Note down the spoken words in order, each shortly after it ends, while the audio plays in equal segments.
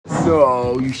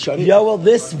No, you shut it. Yeah, well,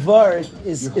 this word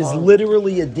is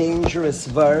literally a dangerous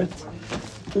word.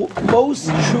 Most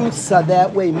truths are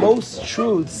that way. Most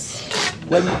truths,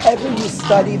 whenever you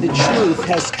study the truth,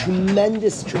 has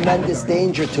tremendous, tremendous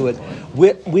danger to it.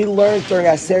 We learned during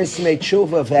our Seres Yemei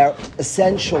Tshuva of our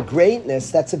essential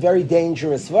greatness. That's a very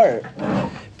dangerous word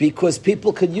because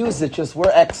people could use it just,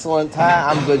 we're excellent,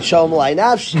 I'm good, shalom alay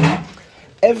nafshi.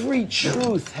 Every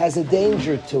truth has a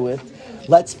danger to it.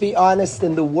 Let's be honest,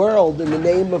 in the world, in the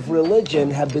name of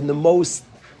religion, have been the most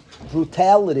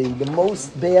brutality, the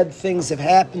most bad things have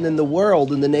happened in the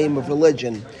world in the name of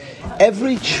religion.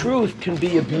 Every truth can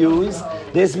be abused.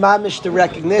 There's mamish the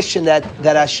recognition that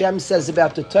Hashem says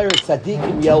about the Torah,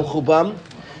 tzadikim yelchu bam.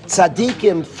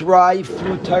 Tzadikim thrive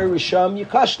through Torah, Risham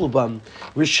yikashlu bam.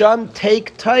 Risham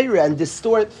take Torah and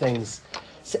distort things.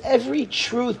 So every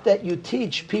truth that you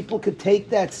teach, people could take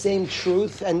that same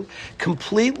truth and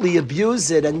completely abuse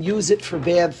it and use it for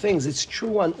bad things. It's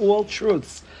true on all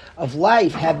truths of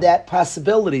life have that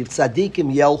possibility.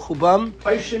 Tzadikim yelchu bam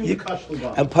Paishlim yikashlu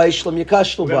bam. and paishlim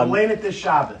yikashlu bam. We're laying it this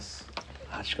Shabbos.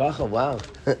 Hashgacha, wow.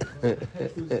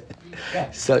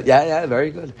 So yeah,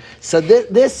 very good. So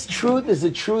this truth is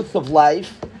a truth of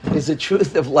life.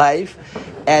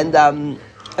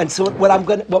 And so what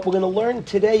we're going to learn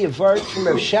today, a word from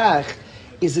Rav Shach,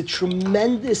 is a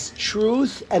tremendous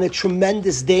truth and a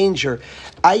tremendous danger.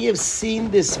 I have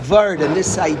seen this word and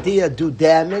this idea do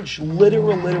damage,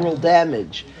 literal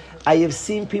damage. I have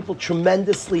seen people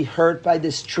tremendously hurt by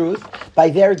this truth, by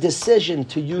their decision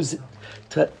to use it,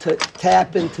 to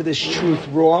tap into this truth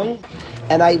wrong.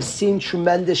 And I've seen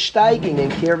tremendous steiging in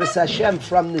Kirvas Hashem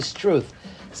from this truth.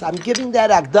 So I'm giving that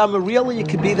akdama. Really, it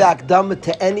could be the akdama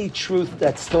to any truth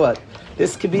that's taught.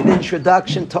 This could be the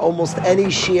introduction to almost any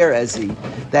shiur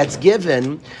that's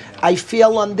given. I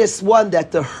feel on this one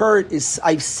that the hurt is,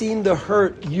 I've seen the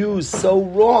hurt used so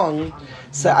wrong,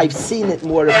 so I've seen it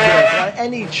more apparent.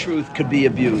 Any truth could be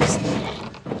abused.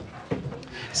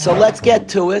 So let's get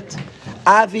to it.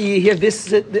 Avi, here,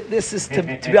 this is to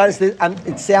be honest,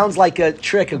 it sounds like a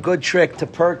good trick to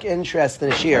perk interest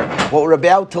in a shiur. What we're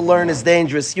about to learn is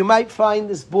dangerous. You might find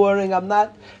this boring. I'm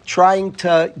not trying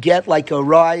to get like a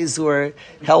rise or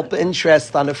help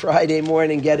interest on a Friday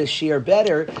morning, get a shiur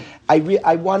better. I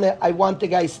want the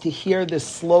guys to hear this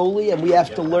slowly, and we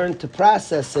have to learn to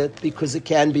process it because it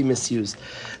can be misused.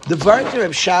 The Varter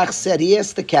of Shach said, he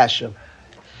asked the kasha.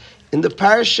 In the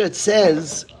parsha it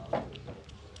says,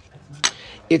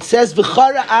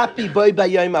 V'chara api boi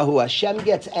b'yom ahu. Hashem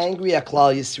gets angry at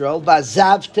Klal Yisrael.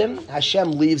 V'azavtim,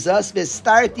 Hashem leaves us.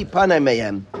 V'starti panay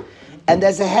mehem. And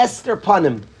there's a hester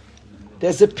panim.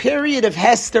 There's a period of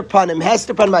hester panim.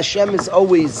 Hester panim, Hashem is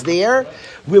always there,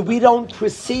 where we don't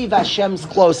perceive Hashem's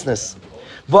closeness.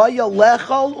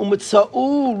 V'yalechol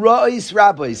u'mitza'u ro'is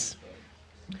rabbis.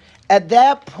 At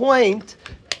that point,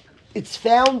 it's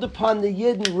found upon the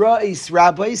Yidden ro'is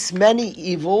rabbis, many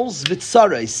evils,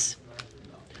 v'tzaros.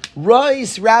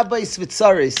 Rois, rabbis,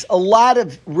 vitzaris. A lot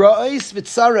of rois,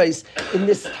 vitzaris in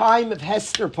this time of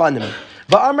Hester Panim.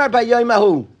 Va'amar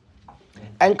b'yomahu.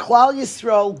 And Klal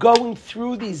Yisrael going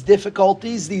through these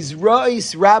difficulties, these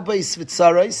rois, rabbis,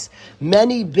 vitzaris,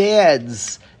 many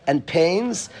bads and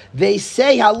pains, they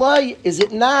say, Haloi, is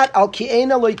it not? Al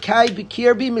ki'ena loikai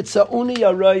b'kirbi mitzauni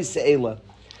yarois se'ela.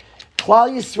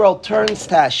 Klal Yisrael turns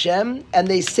to Hashem, and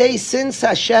they say, since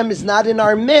Hashem is not in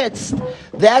our midst,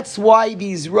 that's why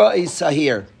these ra'is are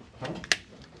here.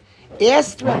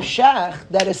 Asked Rav Shach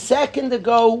that a second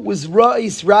ago was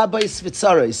ra'is, rabbis,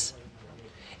 v'tzaros.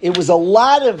 It was a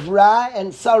lot of ra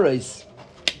and tzaros.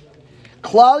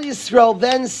 Klal Yisrael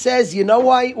then says, you know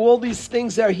why all these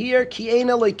things are here? Ki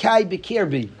eina loikai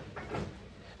b'kirbi.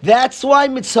 That's why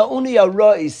mitzauni are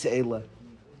ra'is eila.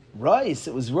 Rice,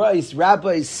 it was rice,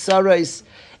 rabbis, sarais,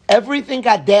 everything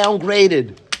got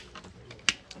downgraded.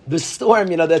 The storm,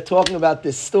 they're talking about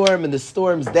this storm, and the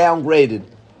storm's downgraded.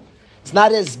 It's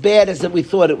not as bad as we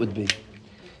thought it would be.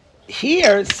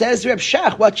 Here, says Reb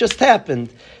Shach, what just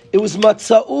happened? It was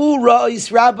matza'u,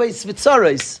 ra'is, rabbis,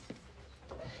 v'tzarais.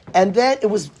 And then it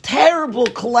was terrible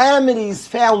calamities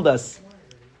found us.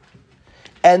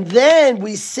 And then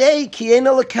we say, ki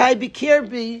ena l'kai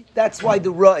b'kirbi, that's why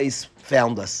the ra'is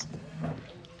found us.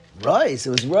 Rois, it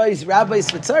was Rois,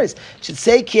 rabbis, v'tzaros. Should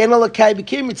say, ki ena l'kai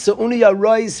b'kirbi, tza'uni ya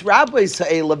Rois, rabbis,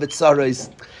 ha'ela v'tzaros.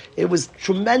 It was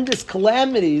tremendous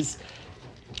calamities.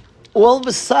 All of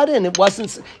a sudden, it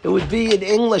would be in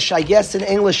English, I guess in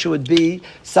English it would be,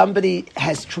 somebody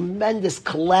has tremendous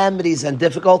calamities and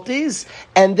difficulties,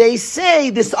 and they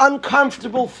say this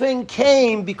uncomfortable thing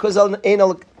came because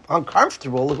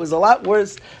uncomfortable. It was a lot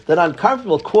worse than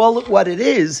uncomfortable. Call it what it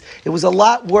is. It was a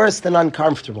lot worse than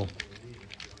uncomfortable.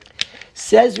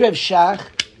 Says Reb Shach,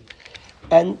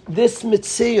 and this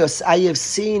Metzius, I have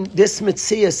seen, this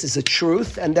Metzius is a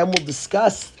truth, and then we'll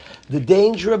discuss the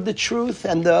danger of the truth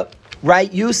and the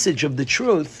right usage of the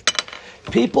truth.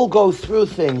 People go through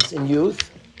things in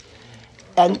youth,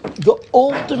 and the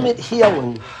ultimate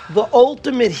healing,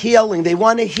 they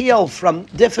want to heal from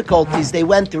difficulties they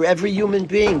went through. Every human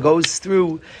being goes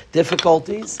through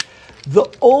difficulties. The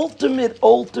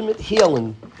ultimate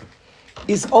healing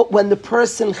is when the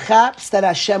person chaps that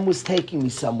Hashem was taking me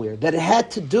somewhere, that it had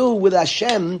to do with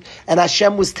Hashem, and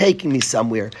Hashem was taking me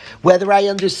somewhere. Whether I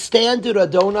understand it or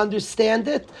don't understand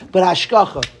it, but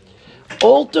hashgacha.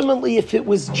 Ultimately, if it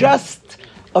was just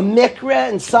a mikra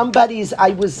and somebody's, I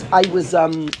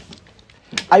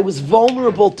was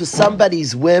vulnerable to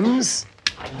somebody's whims,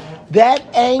 that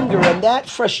anger and that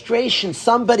frustration,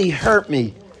 somebody hurt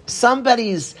me,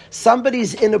 somebody's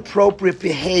inappropriate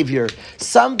behavior,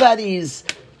 somebody's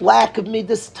lack of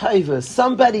midas taiva,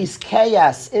 somebody's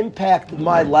chaos impacted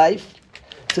my life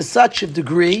to such a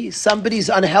degree, somebody's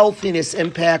unhealthiness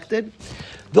impacted.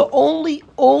 The only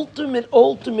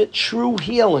ultimate true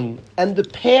healing and the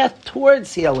path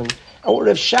towards healing, and what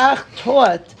Rav Shach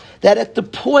taught, that at the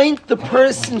point the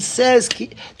person says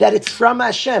that it's from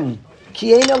Hashem,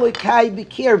 Ki ein Elokai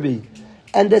b'kirbi,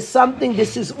 and there's something,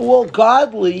 this is all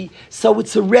godly, so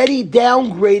it's already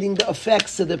downgrading the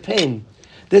effects of the pain.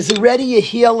 There's already a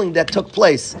healing that took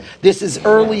place. This is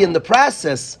early in the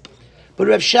process. But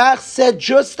Rav Shach said,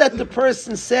 just that the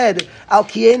person said, Al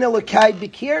Ki ein Elokai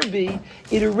b'kirbi,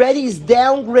 it already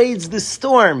downgrades the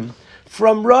storm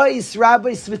from Rois,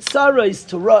 Rabbis, Vitzaros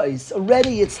to Rois.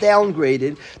 Already it's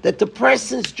downgraded, that the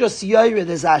person's just yored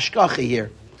as Ashkacha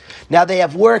here. Now they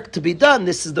have work to be done.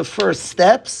 This is the first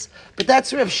steps. But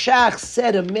that's what Rav Shach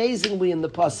said amazingly in the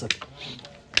Pasuk.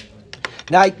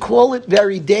 Now I call it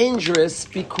very dangerous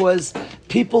because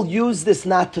people use this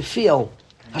not to feel.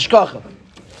 Hashkacha.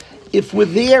 If we're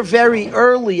there very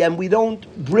early and we don't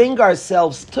bring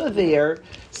ourselves to there,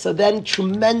 so then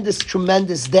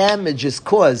tremendous damage is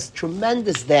caused.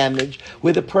 Tremendous damage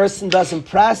where the person doesn't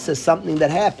process something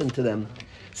that happened to them.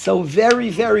 So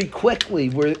very quickly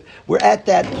we're at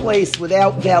that place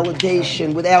without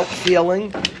validation, without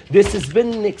feeling. This has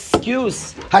been an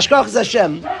excuse, Hashkachas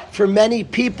Hashem, for many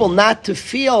people not to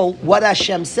feel what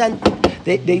Hashem sent.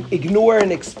 They ignore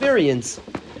an experience.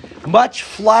 Much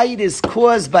flight is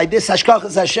caused by this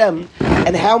Hashkachas Hashem,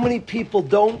 and how many people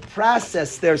don't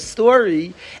process their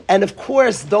story, and of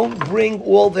course don't bring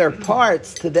all their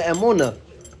parts to the emunah.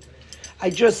 I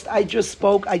just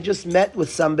met with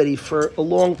somebody for a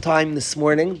long time this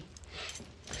morning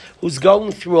who's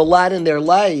going through a lot in their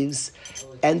lives,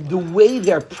 and the way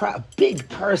they're a big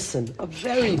person, a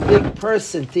very big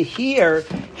person, to hear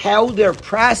how they're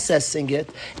processing it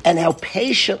and how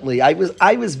patiently I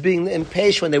was being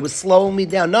impatient when they were slowing me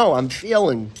down. No, I'm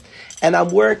feeling and I'm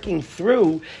working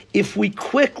through. If we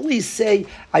quickly say,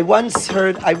 I once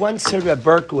heard Reb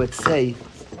Berkowitz say,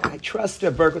 I trust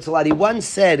Reb Berkowitz a lot. He once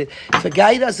said, if a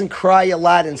guy doesn't cry a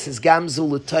lot and says Gamzu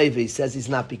L'Toiva, he says he's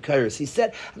not Bikuris. He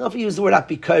said, I don't know if he used the word not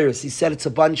Bikuris. He said it's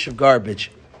a bunch of garbage.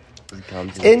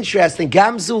 It's interesting.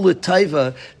 Gamzu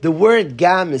L'Toiva, the word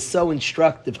Gam is so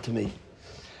instructive to me.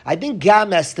 I think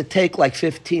Gam has to take like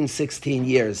 15, 16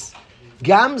 years.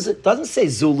 Gam doesn't say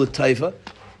Zu L'Toiva.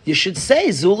 You should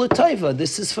say Zu L'Toiva.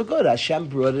 This is for good. Hashem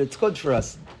brought it. It's good for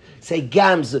us. Say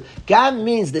Gam. Gam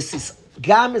means this is...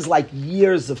 Gam is like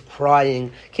years of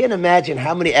crying. Can't imagine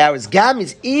how many hours. Gam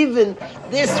is even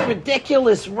this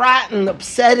ridiculous, rotten,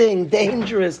 upsetting,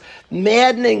 dangerous,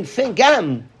 maddening thing.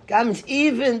 Gam is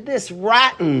even this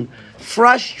rotten,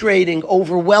 frustrating,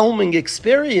 overwhelming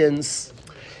experience.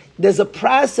 There's a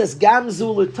process, Gam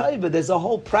Zulutaiba. There's a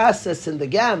whole process in the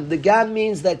Gam. The Gam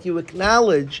means that you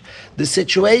acknowledge the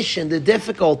situation, the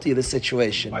difficulty of the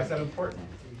situation. Why is that important?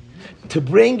 To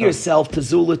bring yourself to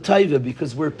Zula Taiva,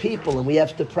 because we're people and we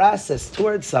have to process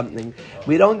towards something.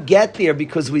 We don't get there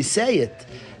because we say it.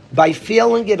 By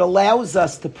feeling it allows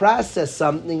us to process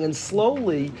something, and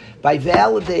slowly, by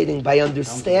validating, by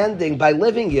understanding, by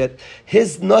living it,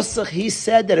 his nusach, he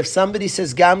said that if somebody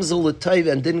says Gam Zula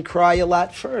Taiva and didn't cry a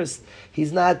lot first, he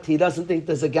doesn't think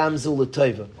there's a Gam Zula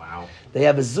Taiva. Wow. They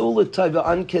have a Zula Taiva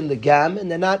unkin the Gam,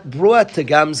 and they're not brought to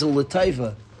Gam Zula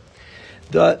Taiva.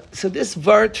 So this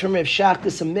vart from Rav Shach,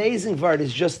 this amazing vart,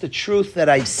 is just the truth that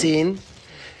I've seen,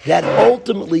 that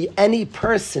ultimately any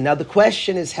person, now the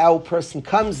question is how a person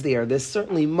comes there. There's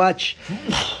certainly much.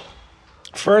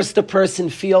 First, a person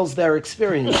feels their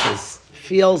experiences,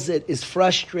 feels it, is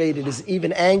frustrated, is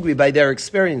even angry by their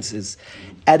experiences.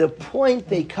 At a point,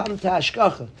 they come to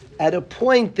Hashkacha. At a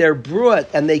point, they're brought,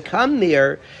 and they come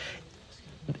there.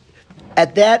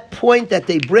 at that point that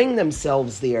they bring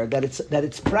themselves there, that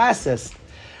it's processed.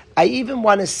 I even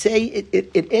want to say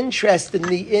it interested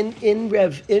me in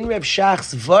Rev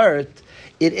Shach's vart.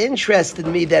 It interested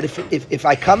me that if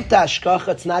I come to Hashgacha,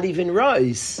 it's not even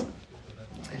Rois.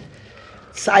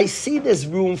 So I see there's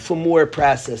room for more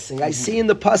processing. I see in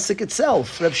the pasuk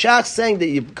itself, Rev Shach saying that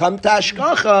you come to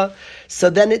Hashgacha, so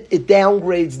then it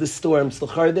downgrades the storm. So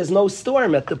there's no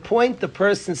storm. At the point the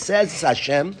person says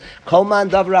Hashem, Kol man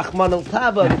dav Rachman al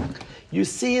Tava, you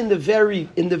see in the very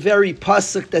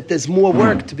pasuk that there's more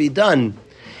work to be done.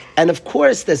 And of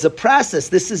course, there's a process.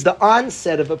 This is the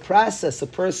onset of a process. A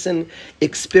person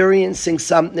experiencing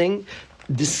something,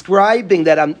 describing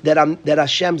that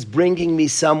Hashem's bringing me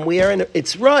somewhere, and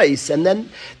it's Rois. And then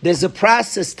there's a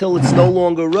process till it's no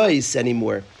longer Rois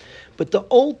anymore. But the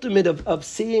ultimate of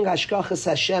seeing Hashgachas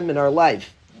Hashem in our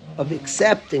life, of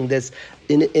accepting this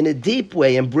in a deep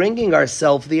way and bringing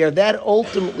ourselves there, that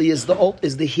ultimately is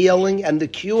the healing and the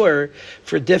cure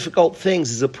for difficult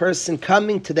things. Is a person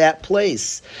coming to that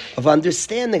place of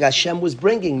understanding Hashem was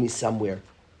bringing me somewhere.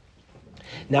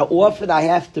 Now, often I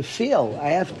have to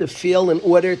feel in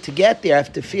order to get there. I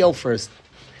have to feel first.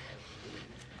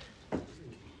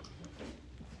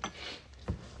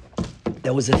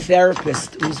 There was a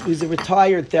therapist who's a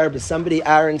retired therapist, somebody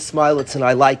Aaron Smilitz and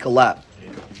I like a lot.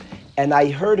 And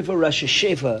I heard of a Rosh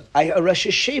Hashiva. A Rosh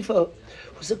Hashiva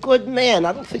was a good man.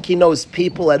 I don't think he knows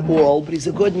people at all, but he's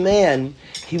a good man.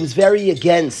 He was very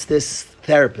against this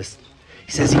therapist.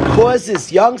 He says he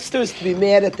causes youngsters to be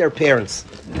mad at their parents.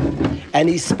 And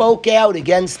he spoke out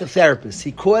against the therapist.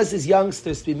 He causes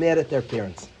youngsters to be mad at their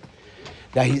parents.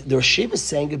 Now, the Rosh Hashiva is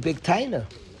saying a big taina.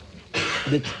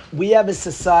 That we have a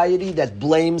society that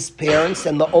blames parents,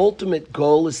 and the ultimate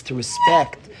goal is to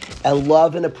respect and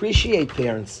love and appreciate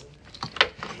parents.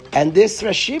 And this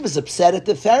Rosh Hashiva is upset at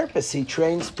the therapist. He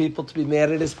trains people to be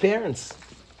mad at his parents.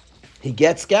 He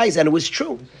gets guys, and it was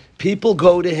true. People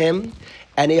go to him,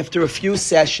 and after a few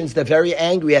sessions, they're very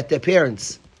angry at their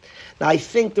parents. Now, I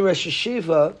think the Rosh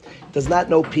Hashiva does not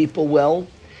know people well,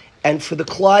 and for the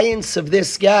clients of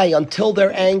this guy, until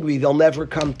they're angry, they'll never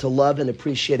come to love and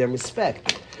appreciate and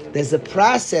respect. There's a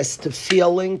process to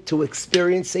feeling, to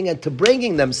experiencing, and to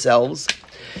bringing themselves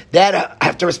that I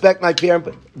have to respect my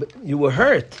parent, but you were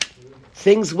hurt.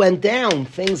 Things went down.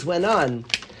 Things went on.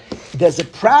 There's a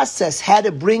process how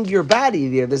to bring your body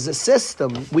there. There's a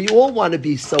system. We all want to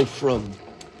be so frum.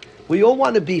 We all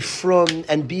want to be frum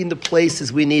and be in the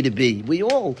places we need to be. We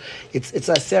all. It's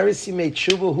Aseres Yimei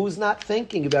Tshuva. Who's not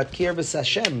thinking about Kirvas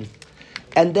Hashem?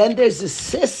 And then there's a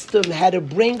system how to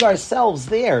bring ourselves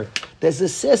there. There's a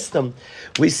system.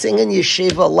 We sing in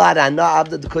Yeshiva a lot. Ana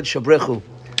Abda D'Kud Shabrichu.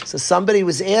 So somebody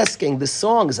was asking the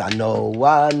songs. I know,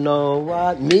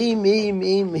 me.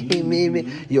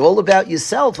 You're all about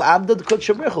yourself. Abda D'Kud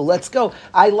Shabrichu. Let's go.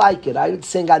 I like it. I would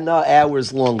sing Ana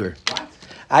hours longer.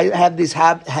 I have these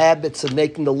habits of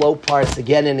making the low parts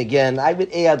again and again. I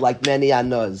would add like many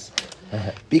anos.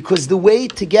 Because the way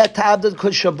to get to Abdul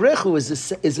Kod Shabrichu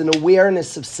is an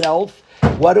awareness of self.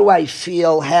 What do I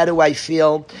feel? How do I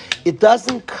feel? It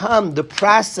doesn't come, the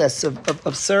process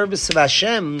of service of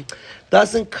Hashem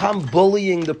doesn't come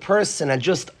bullying the person and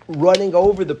just running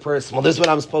over the person. Well, this is what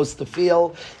I'm supposed to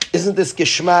feel. Isn't this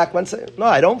geschmack? No,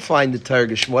 I don't find the Torah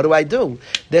geschmack. What do I do?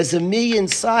 There's a me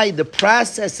inside. The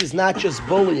process is not just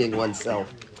bullying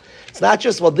oneself. It's not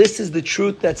just, well, this is the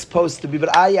truth that's supposed to be, but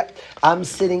I'm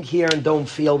sitting here and don't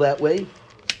feel that way.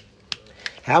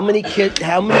 How many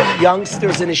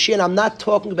youngsters in a shir? I'm not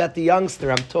talking about the youngster.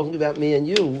 I'm talking about me and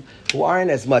you who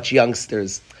aren't as much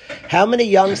youngsters. How many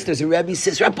youngsters, a Rebbe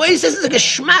says, Rabbi says it's a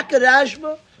geschmack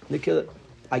Rashba.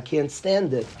 I can't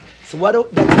stand it. So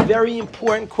that's a very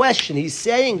important question. He's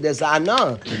saying there's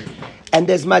Ana and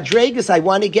there's Madregas. I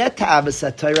want to get to Avos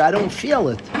HaTorah. I don't feel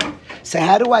it. So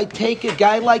how do I take a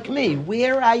guy like me,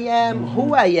 where I am,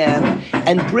 who I am,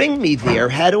 and bring me there?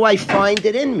 How do I find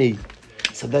it in me?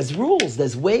 So there's rules,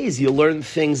 there's ways. You learn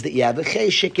things that you have a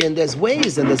cheshik in. There's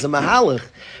ways and there's a mahalach.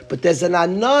 But there's an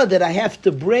ana that I have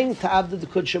to bring to Abda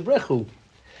D'Kud Shabrichu.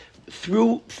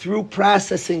 Through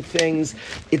processing things.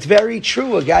 It's very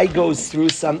true. A guy goes through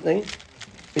something.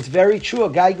 His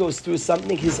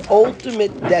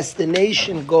ultimate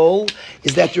destination goal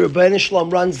is that the Rebbeinu Shalom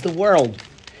runs the world.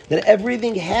 That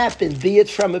everything happened, be it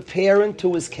from a parent who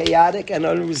was chaotic and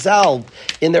unresolved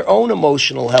in their own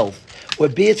emotional health, or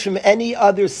be it from any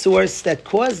other source that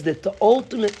caused it. The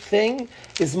ultimate thing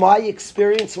is my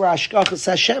experience where Hashgachas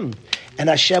Hashem, and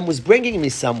Hashem was bringing me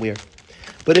somewhere.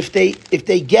 But if they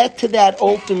get to that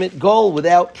ultimate goal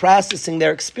without processing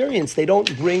their experience, they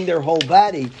don't bring their whole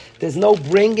body. There's no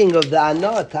bringing of the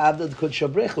Ana to Abda D'Kud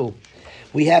Shabrichu.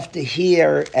 We have to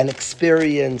hear and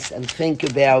experience and think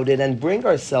about it and bring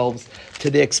ourselves to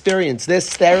the experience. This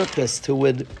therapist who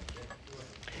would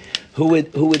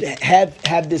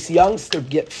have this youngster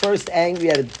get first angry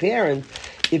at his parent,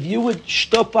 if you would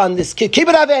stop on this kid, keep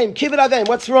it aveim,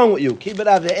 what's wrong with you? Keep it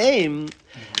aveim.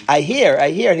 I hear,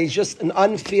 and he's just an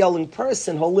unfeeling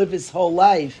person who'll live his whole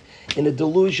life in a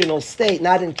delusional state,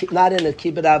 not in a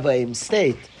kibbut aveim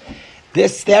state.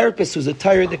 This therapist was a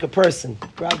Torah-dika person.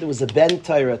 There was a Ben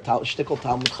Torah, shtickle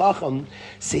Talmud Chacham.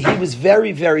 So he was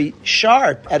very, very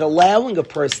sharp at allowing a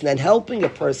person and helping a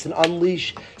person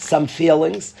unleash some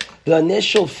feelings. The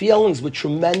initial feelings were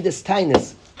tremendous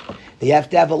tightness. You have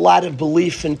to have a lot of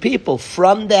belief in people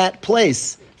from that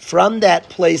place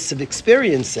of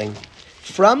experiencing.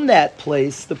 From that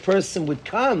place, the person would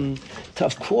come to,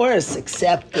 of course,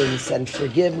 acceptance and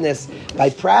forgiveness by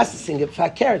processing it.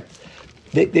 Fakert.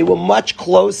 They were much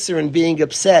closer in being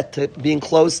upset to being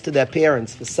close to their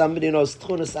parents. For somebody who knows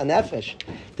Tchunas HaNefesh,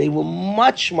 they were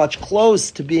much, much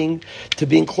close to being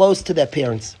close to their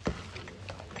parents.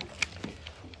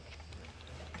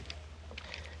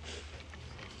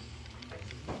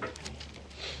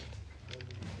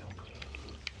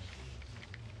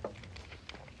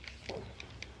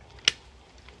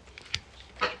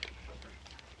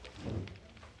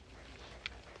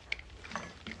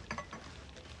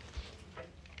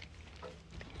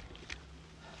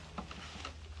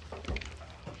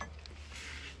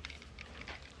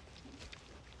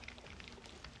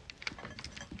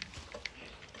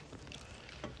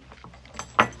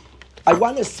 I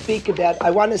want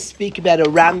to speak about a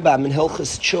Rambam in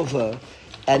Hilchos Tshuva,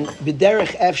 and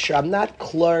b'derech efshar. I'm not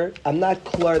clear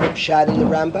the pshat in the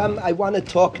Rambam. I want to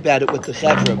talk about it with the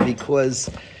Chevra because,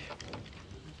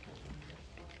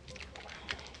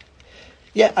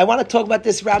 I want to talk about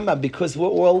this Rambam because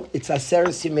it's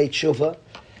Aseres Yemei Tshuva,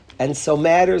 and so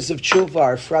matters of Tshuva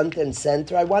are front and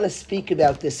center. I want to speak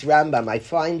about this Rambam. I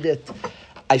find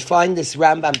this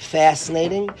Rambam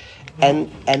fascinating.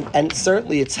 And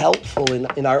certainly it's helpful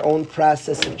in our own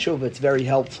process of tshuva. It's very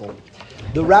helpful.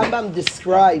 The Rambam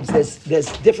describes there's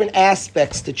different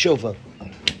aspects to tshuva,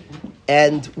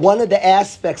 and one of the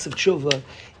aspects of tshuva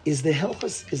is the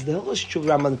Hilchos Tshuva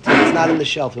Rambam. It's not in the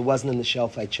shelf. It wasn't in the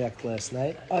shelf. I checked last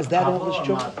night. Oh, is that Hilchos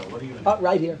Tshuva? Oh,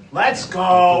 right here. Let's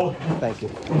go. Thank you.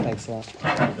 Thanks a lot.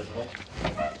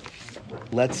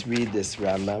 Let's read this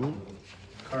Rambam.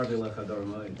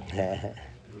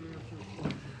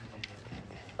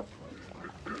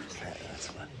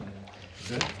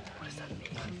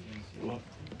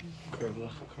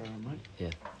 Yeah.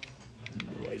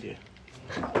 No idea.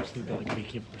 I was thinking about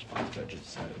making up a response, but I just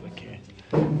decided I can't.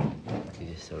 You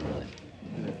just so really.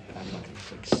 I'm not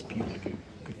gonna spew like a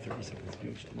good 30 seconds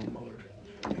speech to my mother.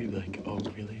 Be like, oh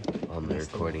really? On the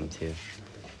recording too.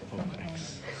 Oh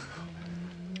thanks.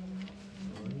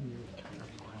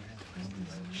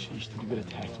 She used to be good at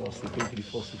tact while sleeping. Could you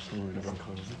fall asleep somewhere and everyone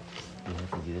calls it? You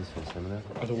have to do this for the seminar?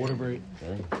 Are the water break?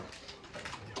 Really?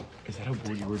 Is that how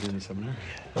bored you were during the seminar?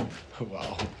 Oh,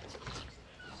 wow.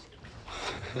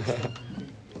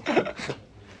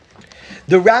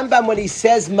 The Rambam, when he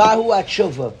says Mahu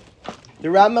Atshuva, the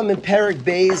Rambam in Perek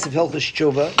Beis of Hilchos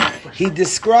Tshuva, he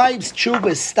describes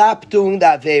Tshuva, stop doing the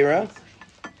Aveira.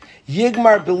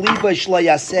 Yigmar Beliba Shla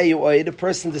Yaseyu Oy, the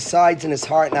person decides in his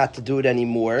heart not to do it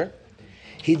anymore.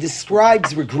 He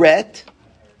describes regret.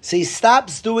 So he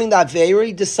stops doing the Aveira,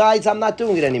 he decides, I'm not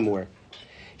doing it anymore.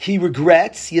 He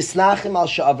regrets, Yisnachim al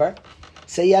Sha'avar.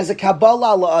 So he has a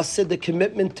Kabbalah ala Asid, the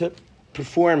commitment to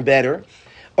perform better,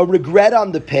 a regret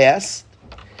on the past,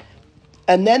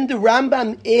 and then the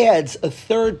Rambam adds a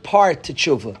third part to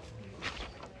Tshuva.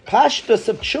 Pashtus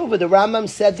of Tshuva, the Rambam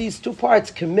said these two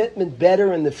parts, commitment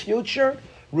better in the future,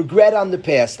 regret on the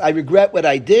past. I regret what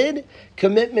I did,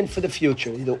 commitment for the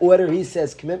future. The order he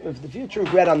says, commitment for the future,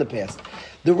 regret on the past.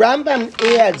 The Rambam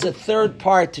adds a third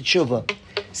part to Tshuva.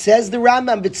 Says the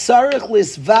Rambam, "B'tzarich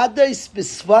lisvadais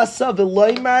b'svasa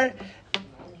v'loymar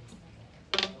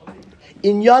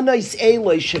inyanos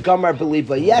eloi shegamar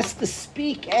believa." He has to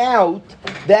speak out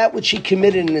that which he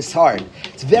committed in his heart.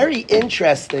 It's very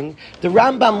interesting. The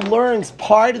Rambam learns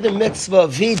part of the mitzvah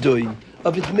of vidui,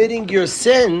 of admitting your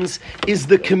sins, is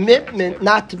the commitment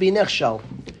not to be nechshal.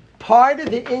 Part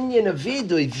of the inyan of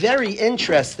vidui, very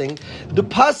interesting. The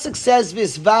pasuk says,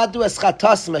 "V'isvadu es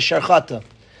chatasim asher chata."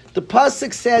 The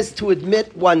pasuk says to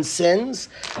admit one's sins.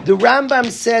 The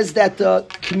Rambam says that the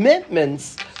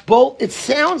commitments, both, it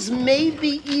sounds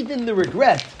maybe even the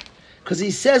regret, because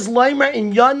he says Laimar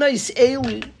in Yanais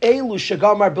Elu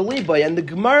Shagamar Belibay, and the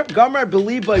Gamar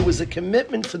Belibay was a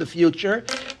commitment for the future.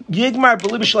 Yigmar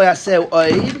Belibay Shlayaseu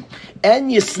Oid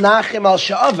and Yisnachim al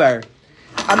Sha'avar.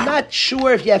 I'm not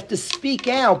sure if you have to speak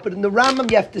out, but in the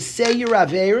Rambam you have to say your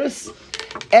Averis,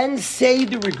 and say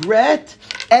the regret,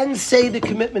 and say the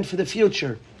commitment for the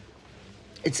future.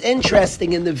 It's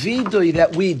interesting, in the vidui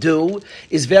that we do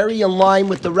is very in line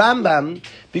with the Rambam,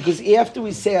 because after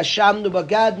we say Hashamnu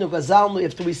Bagadnu Gazalnu,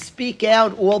 after we speak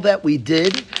out all that we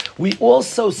did, we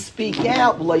also speak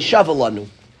out V'lai Shavalanu.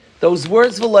 Those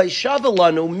words V'lai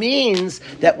Shavalanu means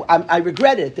that I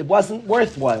regret it. It wasn't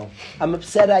worthwhile. I'm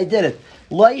upset I did it.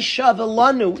 Lai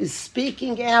Shavalanu is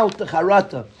speaking out the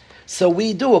Charata. So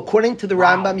we do, according to the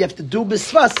Rambam, you have to do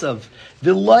Bisvasav.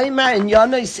 V'loimar and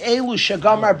Yanais Elu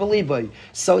Shagamar Beliboy.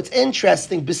 So it's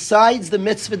interesting, besides the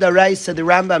mitzvah daraisa, the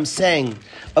Rambam saying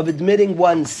of admitting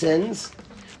one's sins,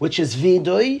 which is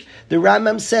vidui, the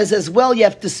Rambam says as well you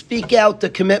have to speak out the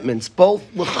commitments. Both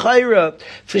l'chayra,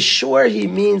 for sure he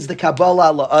means the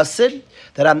Kabbalah la'asid,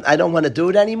 that I don't want to do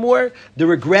it anymore. The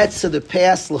regrets of the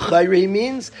past, l'chayra he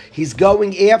means, he's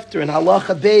going after, in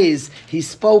halacha beis, he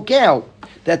spoke out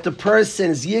that the person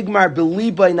is yigmar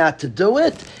belibay not to do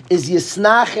it, is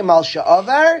yisnachim al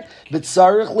sha'avar,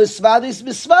 b'tzarich l'svadis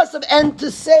b'svasav, and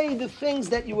to say the things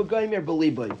that you were going there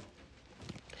belibay.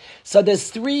 So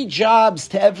there's 3 jobs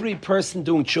to every person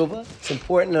doing tshuva. It's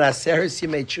important in Aseres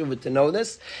Yemei Tshuva to know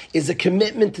this. Is a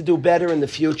commitment to do better in the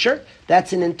future.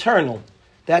 That's an internal.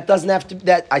 That doesn't have to.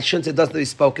 That I shouldn't say it doesn't have to be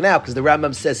spoken out, because the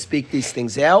Rambam says speak these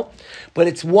things out. But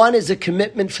it's 1 is a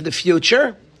commitment for the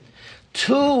future.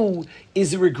 2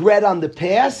 is a regret on the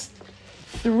past.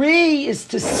 3 is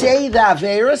to say the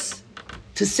Averis,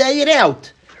 to say it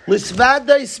out.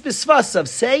 Lisvadais bisvasav.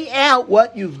 Say out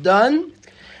what you've done,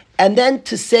 and then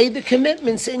to say the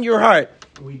commitments in your heart.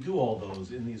 We do all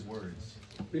those in these words.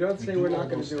 We don't say we're not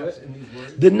going to do it. In these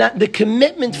words. The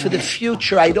commitment for the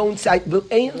future, I don't see. I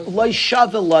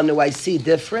see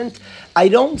different. I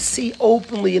don't see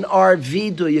openly in our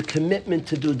vidu a commitment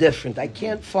to do different. I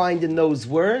can't find in those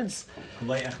words.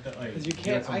 Because you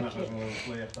can't. I can't.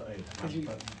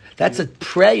 That's a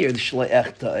prayer,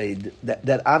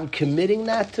 that I'm committing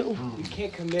that to. You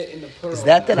can't commit in the plural. Is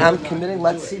that I'm committing?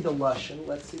 Let's see the lashon.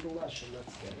 Let's get it.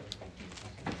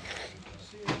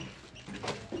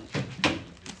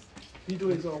 He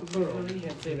doing his own plural. You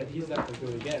can't say that he's not going to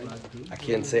do it again. I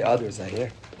can't say others. I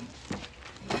hear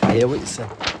what you say.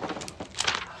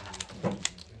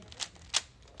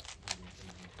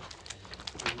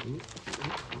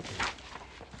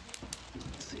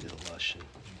 Let's see the lashon.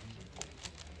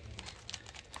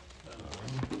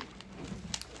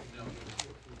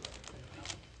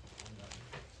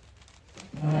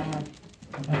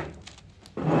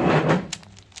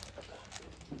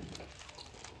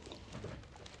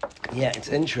 Yeah, it's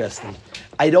interesting.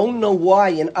 I don't know why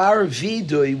in our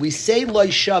vidui we say loy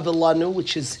shavelanu,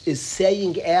 which is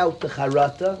saying out the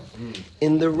charata.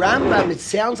 In the Rambam, it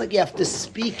sounds like you have to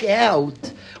speak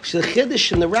out. Which is the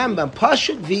chiddush in the Rambam.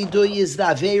 Pashut vidui is the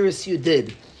averis you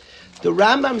did. The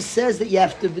Rambam says that you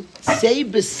have to say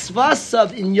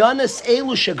besvasav in yanas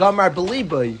elu shagamar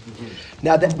beliboy.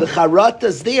 Now that the charata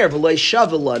is there, v'loy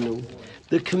shavelanu.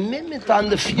 The commitment on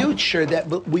the future that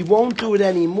we won't do it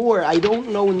anymore, I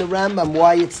don't know in the Rambam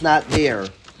why it's not there.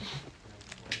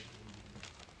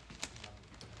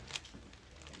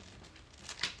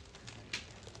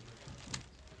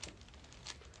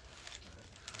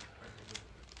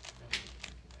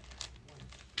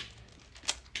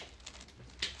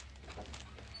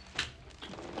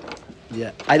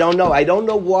 Yeah, I don't know. I don't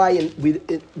know why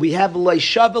we have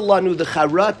Leishavelanu, the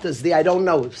Charatas there. I don't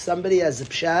know. If somebody has a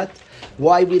pshat,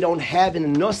 why we don't have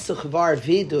in Nusach of our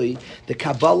Vidui, the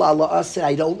Kabbalah Allah Asr,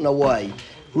 I don't know why.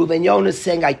 Ruben Yonah is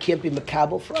saying I can't be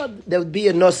Makabal for there would be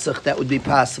a Nusach that would be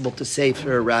possible to say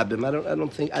for a rabbim.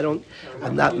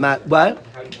 I'm not mad. What?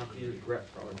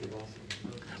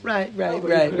 Right.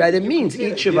 It means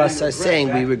each of us are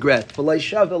saying we regret. Right.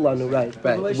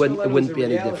 It wouldn't be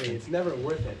any different. It's never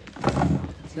worth it.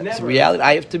 It's reality.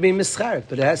 I have to be mischar,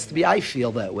 but it has to be I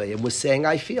feel that way. And we're saying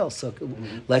I feel. So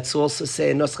let's also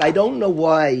say I don't know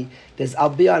why. I'll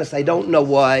be honest. I don't know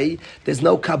why there's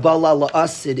no Kabbalah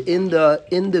la'asid in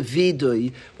the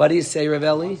vidui. What do you say,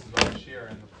 Ravelli?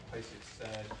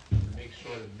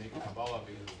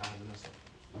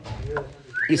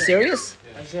 You serious?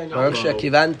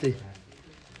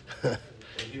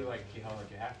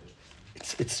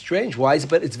 It's strange. Why?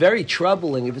 But it's very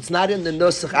troubling. If it's not in the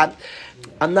nusach,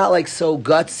 I'm not like so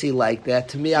gutsy like that.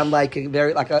 To me, I'm like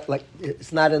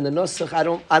it's not in the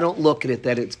nusach. I don't look at it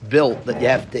that it's built that you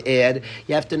have to add.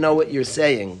 You have to know what you're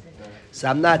saying. So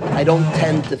I don't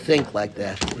tend to think like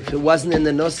that. If it wasn't in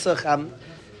the nusach,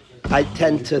 I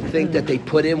tend to think that they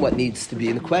put in what needs to be.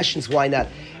 And the question is why not.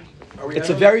 It's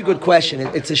a very good question.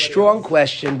 It's a strong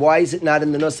question. Why is it not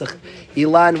in the Nusach?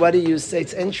 Ilan, what do you say?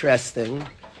 It's interesting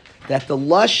that the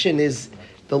lashon is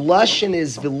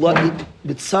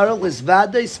v'tzaral is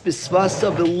v'adais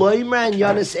b'svasa v'loimra and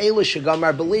yanis elu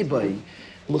shegamar b'libai.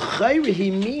 L'chayri,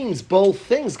 he means both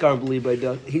things.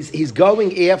 He's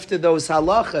going after those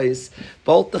halachas,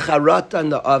 both the charata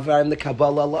and the avar and the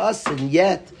kabbalah l'as, and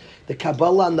yet the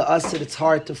kabbalah and the asad it's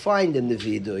hard to find in the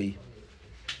vidui.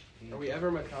 Are we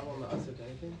ever makabel on the asad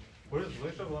anything? What does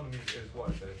Leishavalanu mean is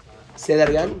what? That it's not? Say that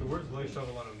again? The words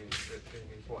Leishavalanu means it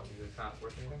means what? It's not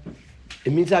worth anything?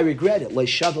 It means I regret it.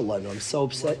 I'm so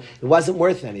upset. It wasn't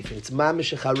worth anything. It's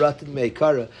mamish charata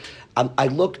meikara. I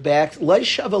look back.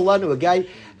 Leishavalanu, a guy.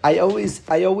 I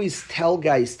always tell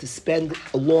guys to spend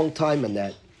a long time on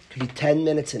that. It could be 10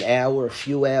 minutes, an hour, a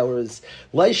few hours.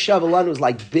 Leish Shavalanu is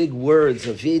like big words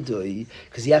of vidui,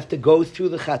 because you have to go through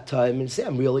the chatayim and say,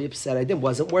 I'm really upset, it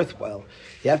wasn't worthwhile.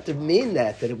 You have to mean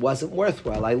that it wasn't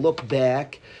worthwhile. I look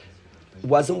back, it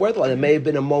wasn't worthwhile. It may have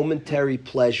been a momentary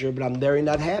pleasure, but I'm very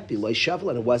not happy. Leish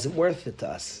Shavalanu, it wasn't worth it to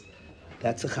us.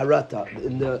 That's a charata.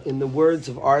 In the words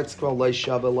of Art Scroll, Leish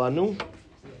Shavalanu,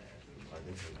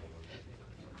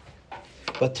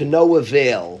 but to no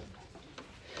avail.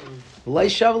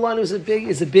 Leish Shavalanu is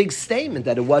a big statement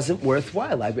that it wasn't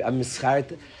worthwhile. It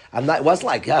wasn't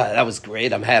like, that was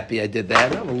great, I'm happy I did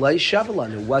that. No, Leish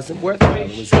Shavalanu, it wasn't worthwhile.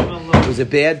 It was a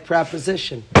bad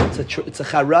proposition. It's a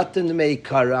charat in the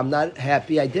meikara. I'm not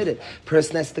happy I did it.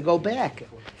 Person has to go back.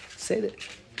 Say that.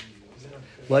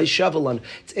 Leish Shavalanu.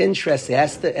 It's interesting.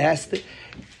 It has to.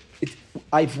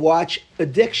 I've watched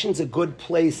addiction's a good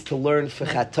place to learn for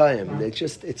chatayim.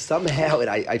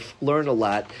 I've learned a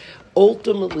lot.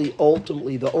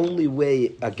 Ultimately, the only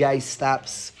way a guy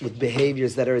stops with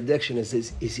behaviors that are addiction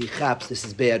is he chaps, this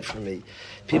is bad for me.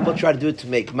 People try to do it to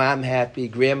make mom happy,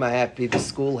 grandma happy, the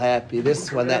school happy,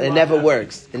 this one, that. It never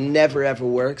works. It never, ever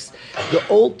works. The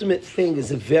ultimate thing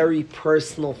is a very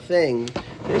personal thing.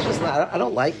 It's just not, I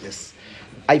don't like this.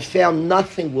 I found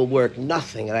nothing will work,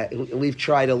 nothing. And we've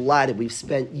tried a lot. We've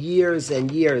spent years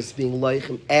and years being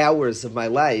leichem, hours of my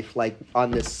life, like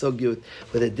on this sugya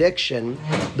with addiction.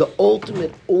 The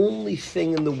ultimate only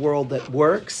thing in the world that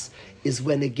works is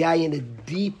when a guy in a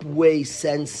deep way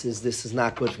senses this is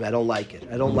not good for me. I don't like it.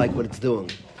 I don't like what it's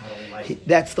doing.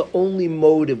 That's the only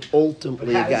motive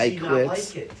ultimately a guy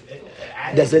quits.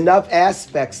 There's enough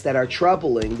aspects that are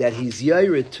troubling that he's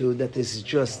yared to that this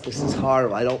is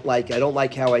horrible. I don't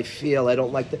like how I feel. I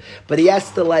don't like that. But he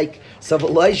has to so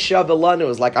V'lai Shavalanu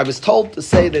is I was told to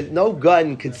say that no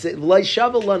gun could say. V'lai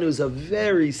Shavalanu is a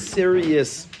very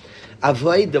serious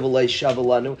avoid of V'lai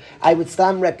Shavalanu. I would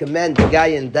still recommend the guy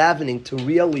in davening to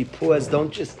really pause.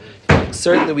 Don't just.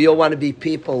 Certainly, we all want to be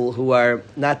people who are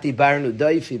not the barnu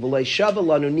daifi. V'lai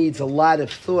Shavalanu needs a lot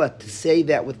of thought to say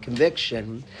that with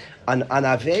conviction. On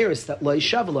Averis, that Lo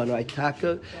Shavalanu, I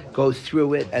taka, go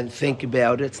through it and think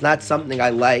about it. It's not something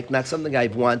I like, not something I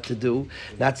want to do,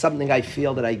 not something I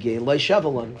feel that I gain. Lo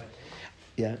Shavalanu.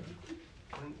 Yeah.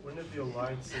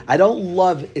 I don't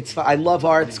love it's. I love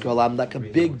Art Scroll. I'm like a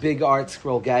big Art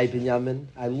Scroll guy, Binyamin.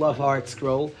 I love Art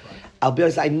Scroll. I'll be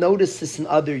honest. I noticed this in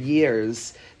other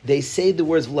years. They say the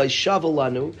words Lo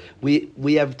Shavalanu.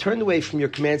 We have turned away from your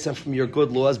commands and from your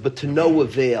good laws, but to no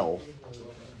avail.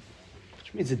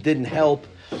 Means it didn't help.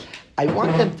 I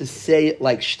want them to say it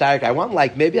like stark. I want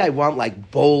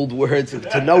bold words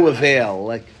to no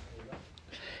avail.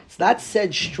 It's not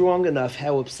said strong enough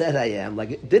how upset I am.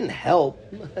 It didn't help.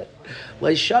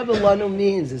 Like Shavalanu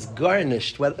means is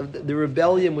garnished. The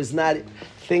rebellion was not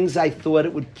things I thought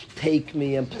it would take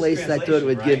me and places I thought it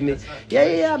would give me.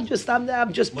 Yeah. I'm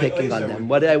just picking on them.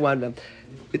 What do I want them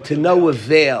to no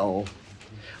avail?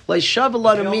 Like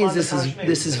Shavalanu means this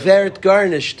is very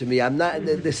garnished to me. I'm not.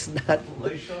 This is not.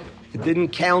 It didn't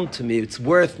count to me. It's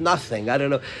worth nothing. I don't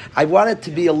know. I want it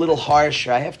to be a little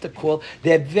harsher. I have to call.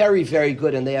 They're very, very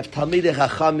good, and they have Talmidei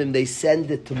Chachamim. They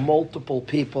send it to multiple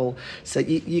people, so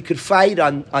you could fight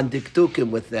on dikdukim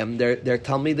with them. They're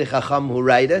Talmidei Chacham who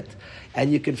write it.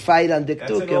 And you can fight on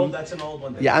dikdukim. That's an old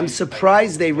one. Yeah, I'm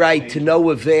surprised they write to no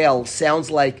avail. Sounds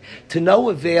so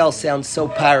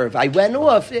parav. I went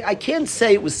off. I can't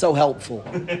say it was so helpful.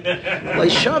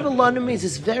 Like Shavalanu means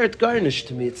it's very garnished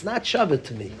to me. It's not Shabbat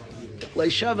to me. Like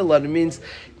Shavalanu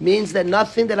means that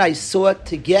nothing that I sought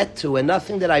to get to and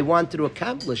nothing that I wanted to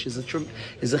accomplish is a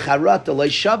charata.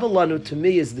 Like Shavalanu to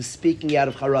me is the speaking out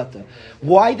of charata.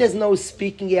 Why there's no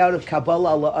speaking out of Kabbalah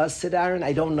Allah Asid Aaron?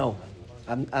 I don't know.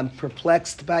 I'm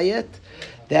perplexed by it.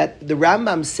 That the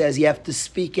Rambam says you have to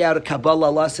speak out of Kabbalah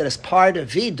Allah said as part of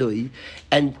vidui,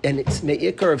 and it's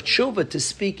me'ikar of tshuva to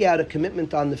speak out a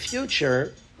commitment on the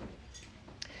future.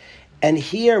 And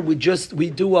here we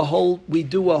do a whole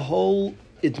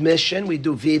admission, we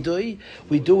do vidui,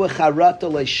 we do a charata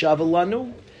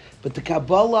leishavalanu, but the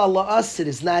Kabbalah la'asid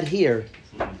is not here.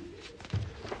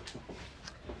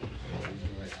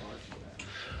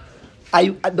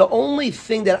 The only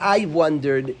thing that I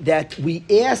wondered, that we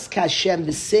ask Hashem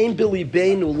the same Bili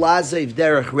Beinu Lazev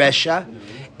Derech Resha.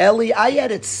 Eli, I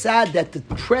had it sad that the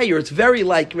prayer, it's very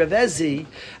like Rav Ezi,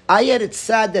 I had it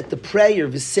sad that the prayer,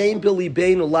 the same Bili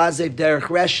Beinu Lazev Derech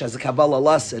Resha, is a Kabbalah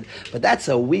Lasid, but that's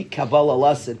a weak Kabbalah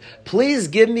Lasid. Please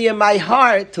give me in my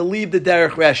heart to leave the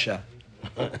Derech Resha.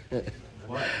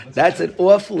 That's an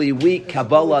awfully weak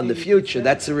Kabbalah in the future.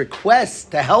 That's a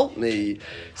request to help me.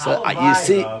 So you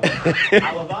see,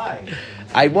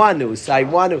 I want to. What's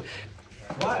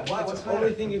the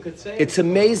only thing you could say? It's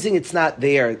amazing it's not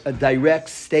there, a direct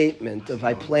statement of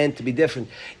I plan to be different.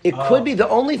 It could be the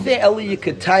only thing Eli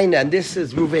Yekataina, and this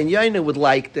is Ruven Yaina would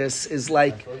like this, is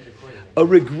like a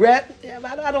regret.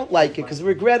 I don't like it because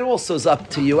regret also is up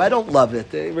to you. I don't love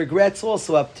it. Regret's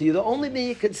also up to you. The only thing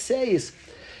you could say is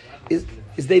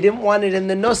they didn't want it in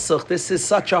the Nusach. This is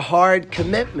such a hard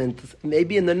commitment.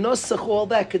 Maybe in the Nusach, all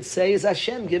that could say is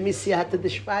Hashem, give me siyata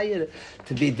d'shmaya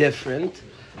to be different.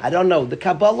 I don't know. The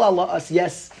Kabbalah,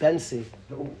 yes, Bensi.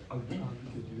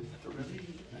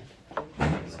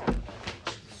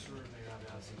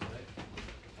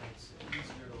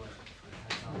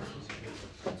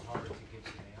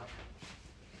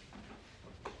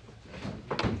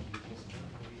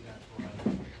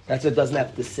 That's what doesn't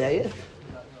have to say it.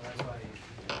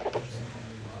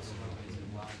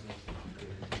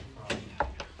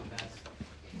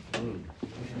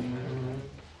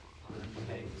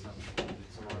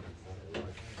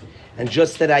 And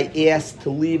just that I asked to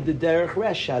leave the Derech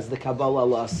Resha as the Kabbalah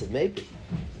lost it.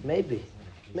 Maybe.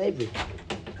 It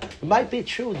might be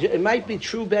true.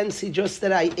 Bensi, just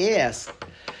that I asked.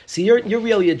 See, you're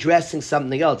really addressing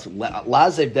something else.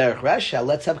 Lazev Derech Resha,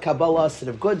 let's have Kabbalah lost it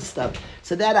of good stuff.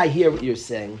 So that I hear what you're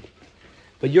saying.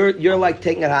 But you're like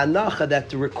taking a hanacha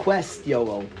that the request,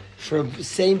 Yoel, for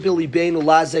same Bili Beinu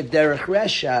Lazev Derech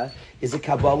Resha is a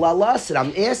Kabbalah Lasid.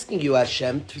 I'm asking you,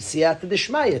 Hashem, to siyata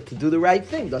d'shmaya, to do the right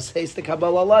thing. That's the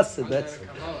Kabbalah Lasid.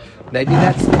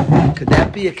 Could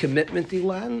that be a commitment,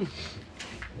 Ilan?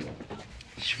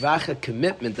 Shvacha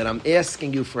commitment that I'm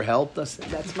asking you for help. That's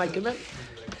my commitment.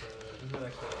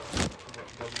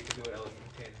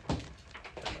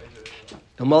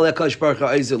 You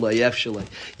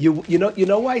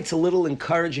know why it's a little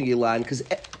encouraging, Ilan? Because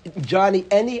Johnny,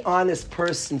 any honest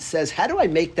person says, "How do I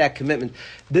make that commitment?"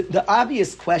 The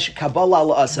obvious question,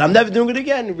 Kabbalah la'as, I'm never doing it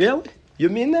again. Really? You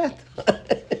mean that?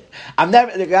 I'm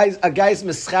never. A guy's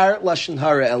mischar lashon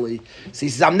hara Eli. So he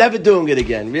says, "I'm never doing it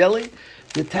again." Really?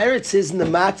 The Teretz is in the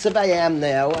matzav I am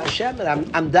now, Hashem, and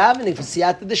I'm davening for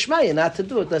siyata d'shmaya not to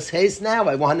do it. Let's haste now.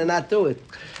 I want to not do it.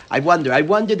 I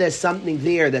wonder there's something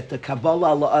there that the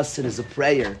Kabbalah la'asid is a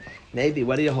prayer. Maybe.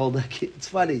 What do you hold? It's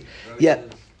funny. Yeah.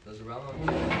 Does the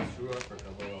Rambam true for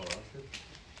Kabbalah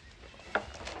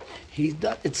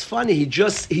la'asid? It's funny.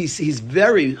 He's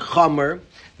very chomer.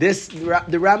 The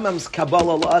Rambam's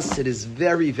Kabbalah la'asid is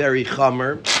very, very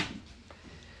chomer.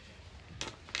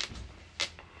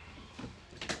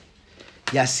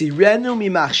 Yasirenu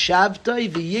mimachshavtoi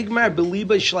v'yigmar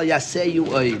b'liba shla yaseyu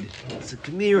oid. It's a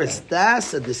kamiras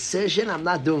das, a decision. I'm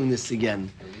not doing this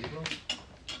again.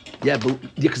 Yeah,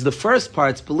 because the first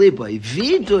part's b'liba.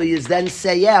 Vidui is then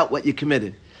say out what you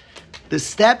committed. The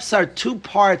steps are two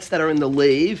parts that are in the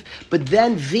leiv, but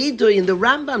then vidui in the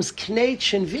Rambam's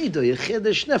knetch and vidui, a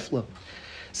chidush nifla.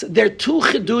 So there are two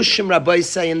chidushim, Rabbi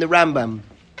say, in the Rambam.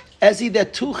 Ezi, there are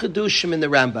two chidushim in the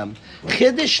Rambam.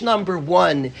 Chiddush number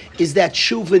one is that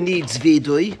tshuva needs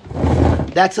vidui.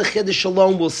 That's a chiddush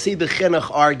alone. We'll see the chinuch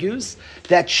argues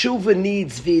that tshuva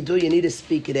needs vidui. You need to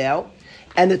speak it out.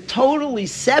 And a totally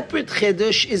separate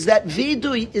chiddush is that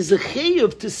vidui is a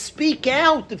chiyuv to speak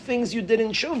out the things you did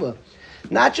in tshuva,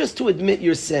 not just to admit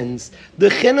your sins. The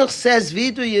chinuch says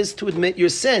vidui is to admit your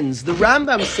sins. The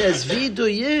Rambam says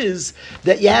vidui is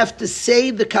that you have to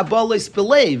say the Kabbalah's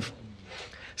believe.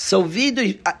 So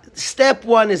vidui, step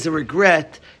one is a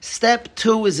regret. Step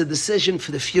two is a decision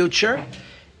for the future.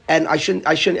 And I shouldn't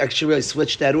actually really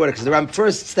switch that order because the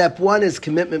first step one is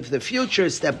commitment for the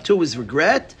future. Step two is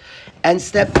regret, and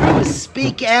step three is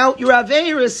speak out your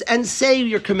averis and say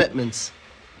your commitments.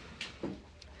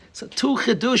 So two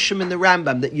chidushim in the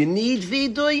Rambam that you need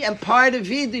vidui, and part of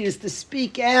vidui is to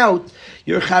speak out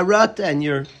your charata and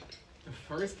your. The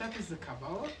first step is the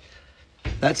Kabbalah.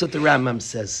 That's what the Rambam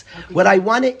says. What I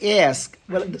want to ask,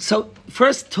 so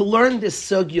first to learn this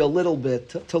sugya a little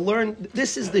bit, to learn,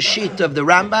 this is the sheet of the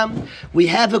Rambam. We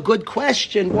have a good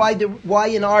question, why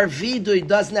in our vidui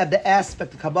doesn't have the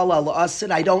aspect of Kabbalah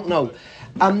al-Asid, I don't know.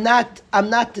 I'm not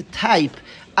the type,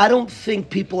 I don't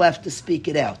think people have to speak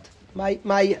it out.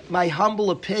 My humble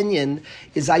opinion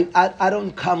is I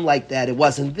don't come like that. It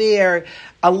wasn't there.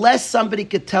 Unless somebody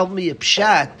could tell me a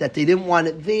pshat that they didn't want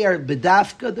it there,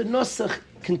 bedafka, the nusach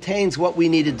contains what we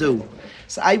need to do.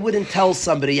 So I wouldn't tell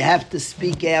somebody you have to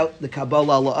speak out the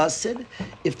Kabbalah al-Asid.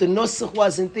 If the nusach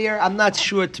wasn't there, I'm not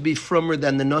sure to be frummer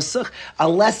than the nusach.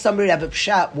 Unless somebody have a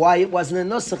pshat why it wasn't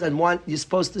a nusach and you're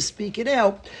supposed to speak it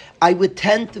out, I would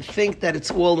tend to think that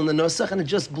it's all in the nusach and it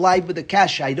just blind with the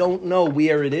kasha. I don't know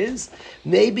where it is.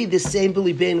 Maybe the same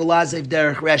beli bein ulazev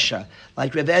derech resha.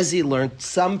 Like Rav Ezi learned,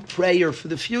 some prayer for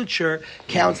the future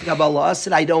counts Kabbalah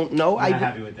Asid. I don't know. I'm not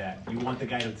happy with that. You want the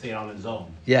guy to say it on his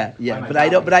own. Yeah, but I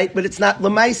don't. But it's not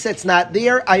lemaisa. It's not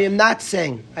there. I am not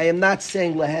saying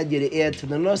lahedya to add to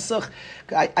the nusach.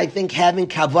 I think having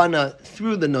kavana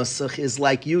through the nusach is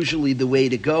like usually the way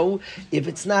to go. If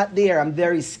it's not there, I'm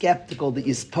very skeptical that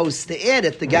you're supposed to add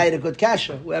it. The guy had a good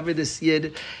kasha. Whoever this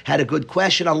yid had a good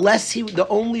question. Unless the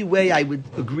only way I would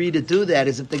agree to do that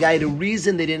is if the guy had a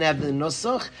reason they didn't have the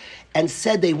nusach and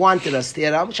said they wanted us to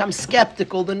add, which I'm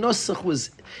skeptical. The nusach was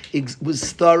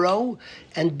thorough,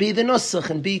 and be the nusach,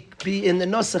 and be in the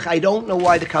nusach. I don't know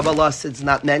why the Kabbalah Asid is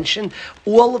not mentioned.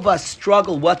 All of us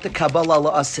struggle what the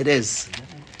Kabbalah Asid is.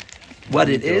 What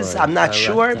it is, I'm not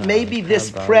sure. Maybe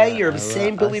this prayer of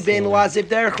same beli bein ulazev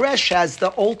derech resha has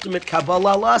the ultimate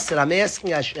Kabbalah Asid. I'm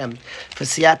asking Hashem for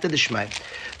siyata d'shmai.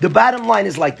 The bottom line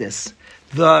is like this: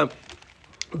 the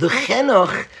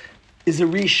chinuch is a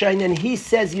rishain, and he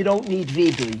says you don't need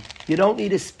vidui. You don't need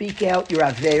to speak out your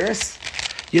averis.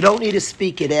 You don't need to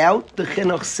speak it out, the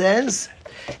chinuch says.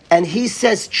 And he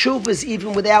says tshuvas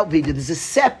even without vidui. There's a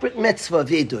separate mitzvah of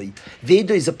vidui.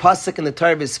 Vidui is a pasuk in the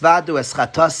Torah, V'svadu es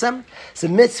chatasem. It's a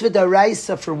mitzvah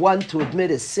daraisa for one to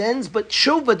admit his sins, but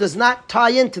tshuva does not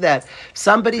tie into that.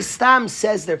 Somebody stam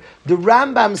says there, the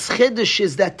Rambam's chiddush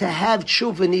is that to have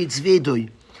tshuva needs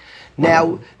vidui.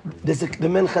 Now, the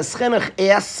Minchas Chinuch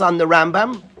asks on the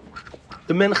Rambam.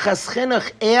 The Minchas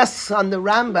Chinuch asks on the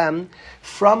Rambam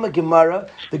from a Gemara.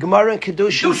 The Gemara in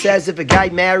Kedushin says if a guy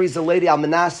marries a lady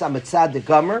almanas amatzad the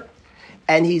gomer,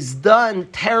 and he's done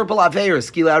terrible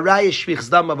averos, gila arayah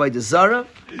shvichs dam avodah zara,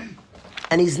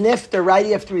 and he's nifter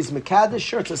right after he's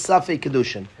mekadosh, it's a safei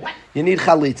Kedushin. You need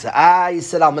chalitza. He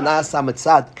said almanas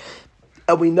amatzad.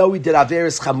 And we know we did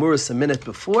Averis Chamuris a minute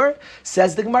before.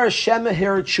 Says the Gemara, Shema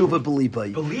Her Tshuva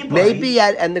Belibai. Maybe,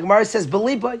 and the Gemara says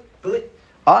Belibai.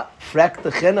 Frek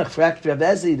the Chinuch, frek Rav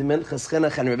Ezi, the Minchas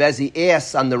Chinuch, and Rav Ezi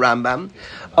asks on the Rambam.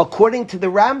 According to the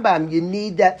Rambam, you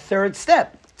need that third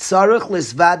step. Tzarech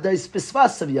Lisvadais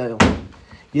Bisvasav Yoyel.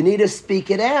 You need to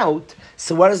speak it out.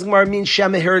 So what does the Gemara mean?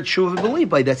 Shema Her Tshuva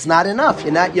Belibai. That's not enough.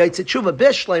 You're not Yaitze Tshuva.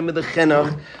 Bishleim with the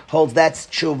Chinuch holds that's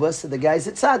Tshuva. So the guy's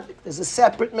a tzaddik. There's a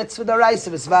separate mitzvah daraisa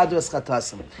V'svadu es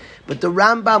chatasim. But the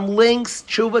Rambam links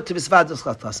Tshuva to V'svadu es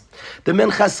chatasim. The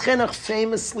Minchas Chinuch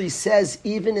famously says,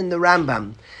 even in the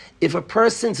Rambam, if a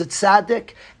person's a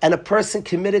tzaddik and a person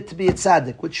committed to be a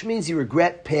tzaddik, which means you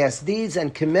regret past deeds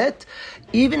and commit,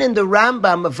 even in the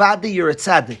Rambam, avada, you're a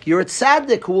tzaddik. You're a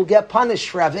tzaddik who will get punished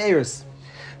for averos.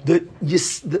 The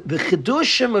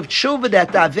chidushim of tshuva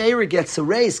that the avera gets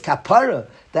erased, kapara,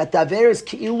 that the avera is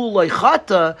ki'ilu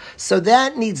loichata, so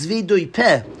that needs vidui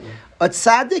peh. A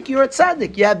tzaddik, you're a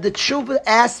tzaddik. You have the tshuva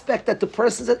aspect that the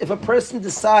person, if a person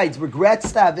decides,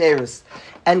 regrets the averos,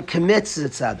 and commits to the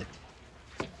tzaddik.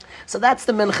 So that's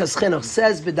the Minchas Chinuch,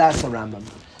 says B'das HaRambam.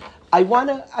 I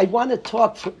want to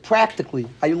talk practically.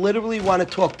 I literally want to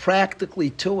talk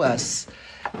practically to us.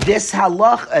 This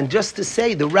halach, and just to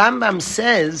say, the Rambam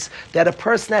says that a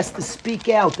person has to speak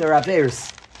out their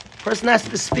averos. A person has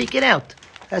to speak it out,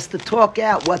 has to talk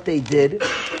out what they did.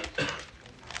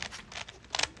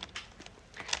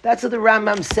 That's what the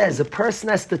Rambam says. A person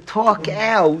has to talk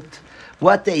out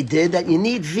what they did, that you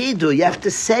need vidu, you have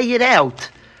to say it out.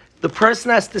 The person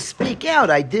has to speak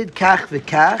out. I did kach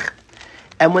v'kach.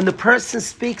 And when the person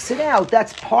speaks it out,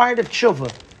 that's part of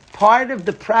tshuva. Part of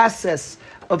the process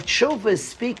of tshuva is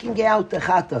speaking out the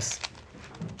chatas.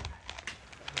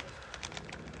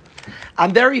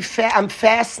 I'm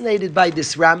fascinated by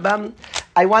this Rambam.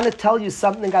 I want to tell you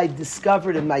something I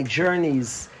discovered in my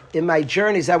journeys.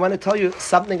 I want to tell you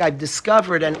something I've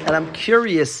discovered, and I'm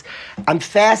curious. I'm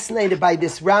fascinated by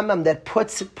this Rambam that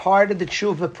puts it part of the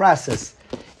tshuva process.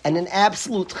 And an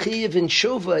absolute chiyuv in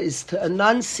tshuva is to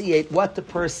enunciate what the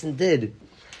person did.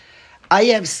 I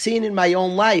have seen in my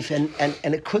own life, and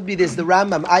it could be there's the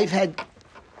Rambam, I've had,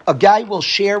 a guy will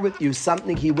share with you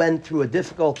something he went through, a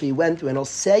difficulty he went through, and he'll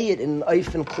say it in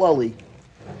Eifen Klali.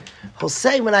 He'll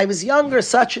say, when I was younger,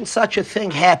 such and such a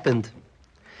thing happened.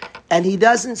 And he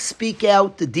doesn't speak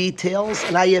out the details,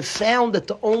 and I have found that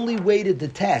the only way to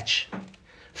detach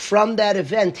from that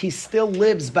event, he still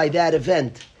lives by that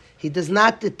event. He does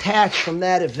not detach from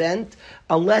that event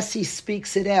unless he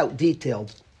speaks it out,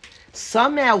 detailed.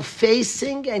 Somehow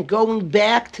facing and going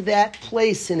back to that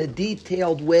place in a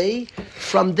detailed way,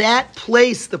 from that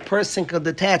place the person can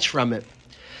detach from it.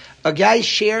 A guy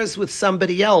shares with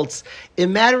somebody else.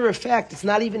 In matter of fact, it's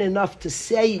not even enough to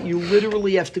say it. You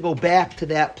literally have to go back to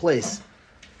that place.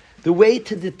 The way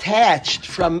to detach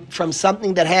from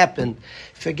something that happened.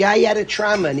 If a guy had a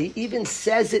trauma and he even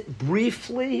says it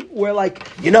briefly, we're like,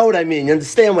 you know what I mean, you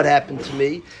understand what happened to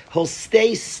me, he'll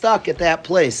stay stuck at that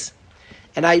place.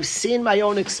 And I've seen my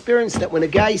own experience that when a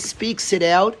guy speaks it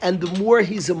out, and the more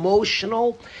he's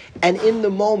emotional and in the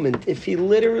moment, if he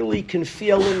literally can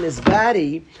feel in his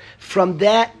body, from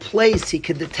that place he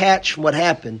can detach from what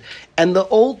happened. And the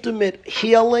ultimate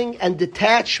healing and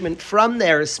detachment from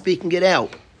there is speaking it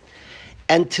out.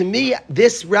 And to me,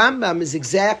 this Rambam is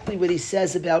exactly what he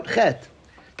says about Chet.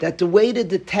 That the way to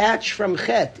detach from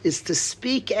Chet is to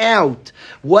speak out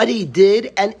what he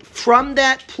did, and from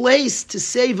that place to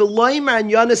say, V'loimar and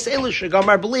Yonas Elish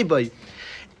Gamar B'libai.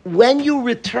 When you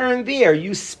return there,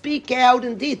 you speak out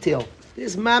in detail.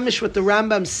 This is mamish what the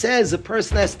Rambam says a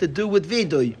person has to do with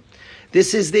Vidui.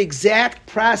 This is the exact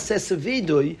process of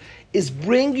Vidui, is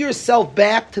bring yourself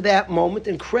back to that moment.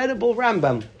 Incredible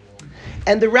Rambam.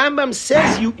 And the Rambam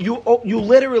says you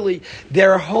literally,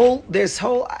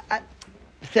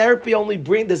 therapy only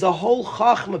there's a whole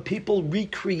chachma, people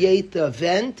recreate the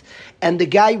event, and the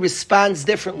guy responds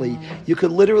differently. You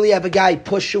could literally have a guy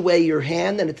push away your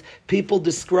hand, and people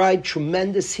describe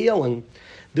tremendous healing.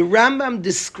 The Rambam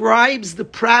describes the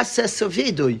process of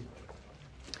Vidui.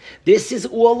 This is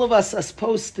all of us are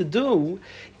supposed to do,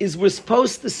 is we're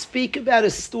supposed to speak about a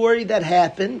story that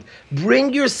happened,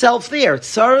 bring yourself there,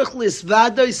 tzarich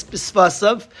lisvados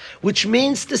b'svasav, which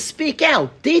means to speak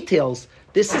out, details.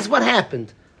 This is what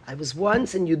happened. I was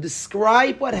once, and you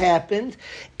describe what happened,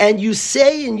 and you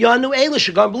say in Yanu Elish,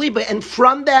 you're going to believe it, and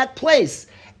from that place,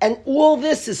 and all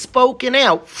this is spoken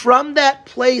out, from that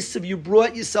place of you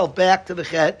brought yourself back to the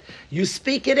Chet, you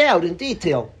speak it out in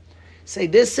detail. Say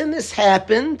this and this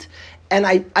happened, and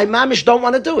I mamish don't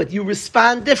want to do it. You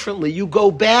respond differently. You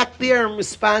go back there and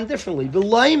respond differently. The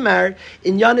Loimar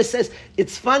in Yana says,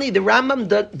 it's funny, the Rambam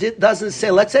doesn't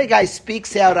say, let's say a guy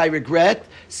speaks out, I regret,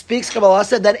 speaks Kabbalah,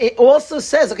 then it also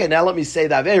says, okay, now let me say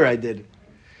that Avera I did.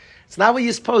 It's not what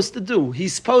you're supposed to do.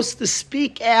 He's supposed to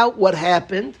speak out what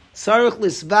happened, and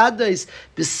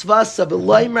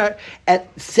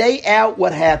say out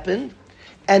what happened,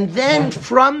 and then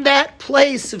from that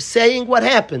place of saying what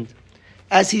happened,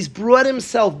 as he's brought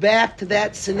himself back to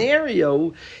that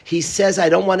scenario, he says, I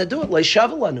don't want to do it.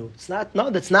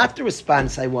 That's not the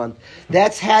response I want.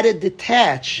 That's how to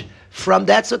detach from,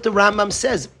 that's what the Rambam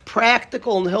says,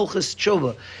 practical in Hilchos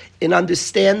Tshuva, in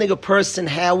understanding a person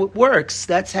how it works.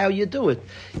 That's how you do it.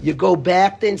 You go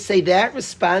back there and say, that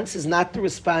response is not the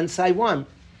response I want.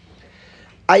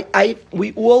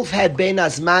 We all have had Bein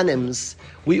Hazmanims.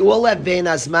 We all have Bein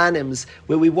Hazmanims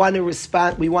where we want to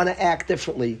respond, we want to act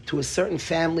differently to a certain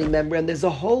family member, and there's a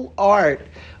whole art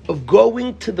of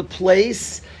going to the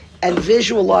place and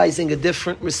visualizing a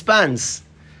different response.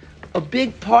 A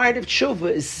big part of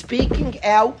tshuva is speaking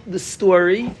out the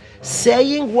story,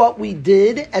 saying what we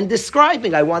did, and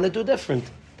describing, I want to do different.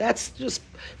 That's just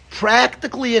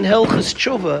practically in Hilchos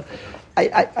Tshuva.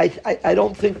 I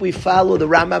don't think we follow the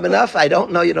Rambam enough. I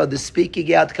don't know, the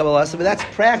speaking out Kabbalah, but that's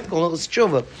practical in Hilchos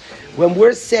Tshuva. When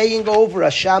we're saying over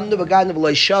Hashamnu v'gadnu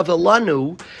v'lo yishava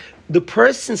lanu, the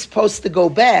person's supposed to go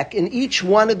back in each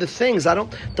one of the things.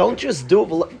 Don't just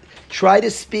do it. Try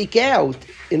to speak out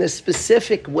in a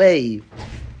specific way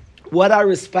what our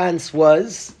response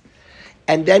was,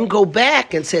 and then go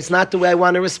back and say, it's not the way I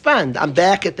want to respond. I'm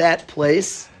back at that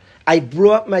place. I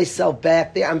brought myself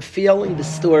back there. I'm feeling the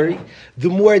story. The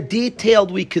more detailed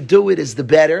we could do it is the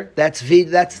better. That's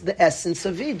the essence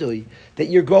of vidui, that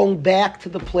you're going back to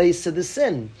the place of the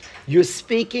sin. You're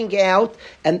speaking out,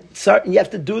 and you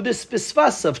have to do this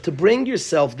bisvasav, to bring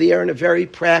yourself there in a very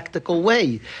practical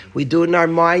way. We do it in our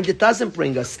mind. It doesn't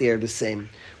bring us there the same.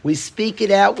 We speak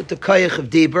it out with the koyach of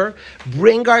Dibur,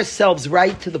 bring ourselves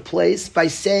right to the place by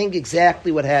saying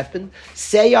exactly what happened,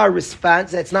 say our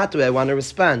response. That's not the way I want to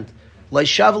respond.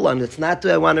 Loishavalon, it's not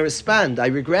that I want to respond. I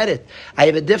regret it. I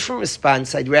have a different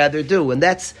response I'd rather do. And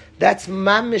that's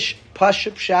mamish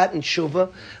pashup shat and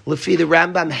tshuva, lefi the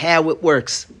Rambam, how it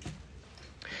works.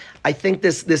 I think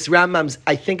this Rambam's,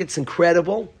 I think it's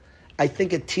incredible. I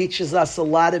think it teaches us a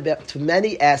lot about, to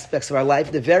many aspects of our life,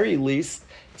 at the very least.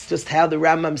 It's just how the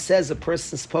Rambam says a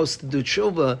person's supposed to do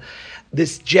tshuva.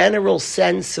 This general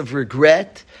sense of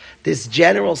regret, this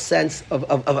general sense of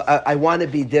I want to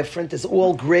be different is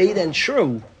all great and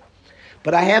true.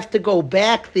 But I have to go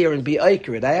back there and be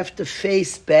accurate. I have to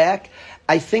face back.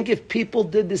 I think if people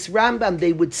did this Rambam,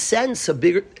 they would sense a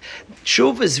bigger...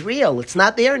 Tshuva is real. It's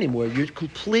not there anymore. You're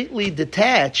completely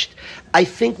detached. I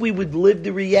think we would live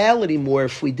the reality more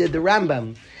if we did the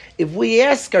Rambam. If we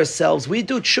ask ourselves, we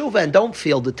do tshuva and don't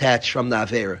feel detached from the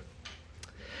Avera.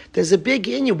 There's a big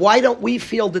inyan. Why don't we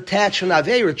feel detached from the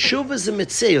Avera? Tshuva is a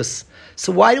mitzius.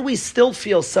 So why do we still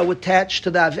feel so attached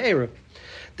to the Avera?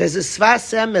 There's a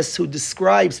Sfas Emes who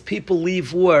describes people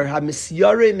leave war.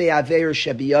 HaMisyare me Avera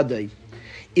shebiyadai.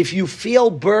 If you feel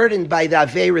burdened by the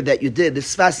Avera that you did, the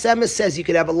Sfas Emes says you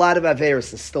could have a lot of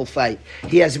Averas and still fight.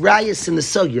 He has rayas in the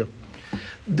Sugya.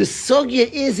 The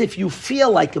Sugya is if you feel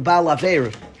like a Baal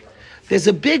Avera. There's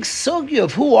a big Sugya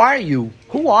of who are you?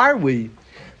 Who are we?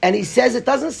 And he says, it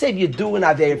doesn't say if you do an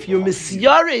Aver. If you're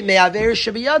Misyare me Aver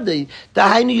Shabiyadi,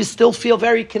 Dahainu, you still feel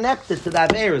very connected to the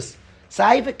Averas. So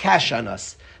I have a cash on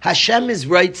us. Hashem is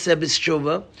right, Sebis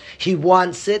Tshuva. He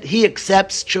wants it. He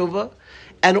accepts Tshuva.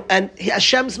 And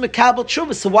Hashem's Mekabel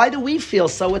Tshuva. So why do we feel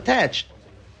so attached?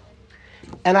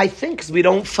 And I think because we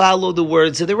don't follow the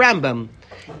words of the Rambam.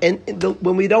 And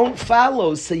when we don't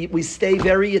follow, so we stay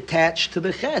very attached to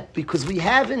the Chet, because we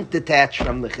haven't detached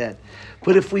from the Chet.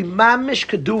 But if we mamish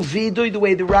could do vidui the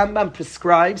way the Rambam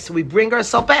prescribes, so we bring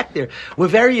ourselves back there. We're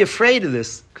very afraid of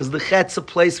this, because the Chet's a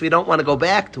place we don't want to go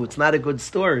back to. It's not a good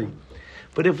story.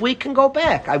 But if we can go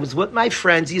back, I was with my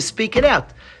friends, you speak it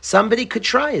out. Somebody could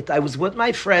try it. I was with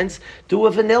my friends, do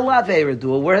a vanilla Avera,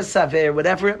 do a worse Avera,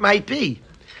 whatever it might be.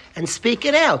 And speak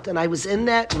it out. And I was in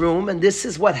that room, and this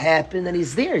is what happened, and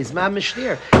he's there. He's mamish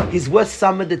there. He's with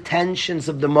some of the tensions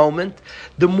of the moment.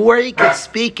 The more he could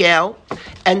speak out,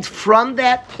 and from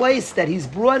that place that he's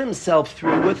brought himself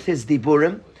through with his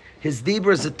diburim, his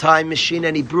dibur is a time machine,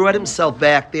 and he brought himself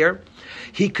back there,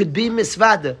 he could be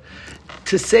misvada.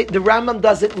 To say, the Rambam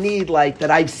doesn't need like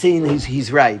that I've seen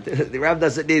he's right. The Rambam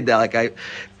doesn't need that. Like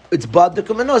it's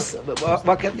baddukumanos.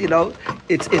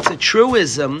 It's a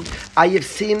truism. I have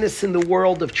seen this in the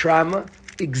world of trauma.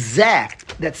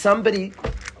 Exact. That somebody,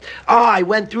 I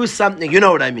went through something. You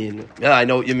know what I mean? Yeah, I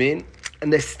know what you mean.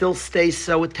 And they still stay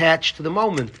so attached to the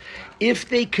moment. If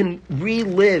they can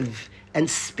relive and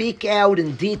speak out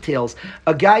in details,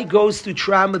 a guy goes through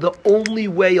trauma, the only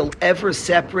way he'll ever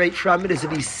separate from it is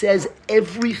if he says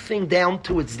everything down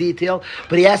to its detail,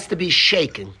 but he has to be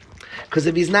shaken. Because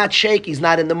if he's not shaky, he's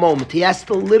not in the moment. He has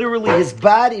to literally, his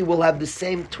body will have the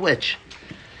same twitch.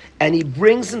 And he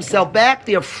brings himself back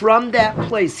there. From that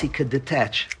place, he could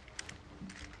detach.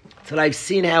 So I've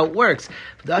seen how it works.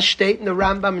 Thus state in the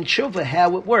Rambam and Tshuva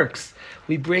how it works.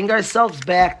 We bring ourselves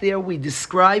back there, we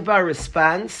describe our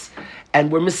response,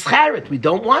 and we're mischaret. We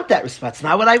don't want that response. It's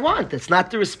not what I want. It's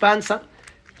not the response.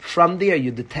 From there,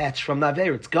 you detach from the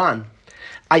Avera. It's gone.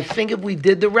 I think if we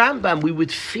did the Rambam, we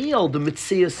would feel the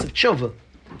Metzius of Tshuva.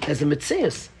 As a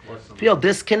Metzius. Feel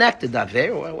disconnected.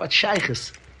 Avera, what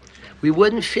shaykhs? We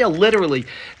wouldn't feel, literally.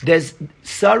 There's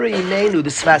Sari Imenu, the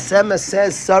Sfas Emes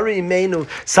says, Sari Imenu.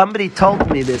 Somebody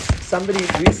told me this. Somebody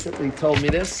recently told me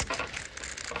this.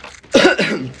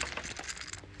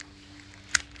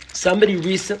 Somebody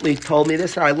recently told me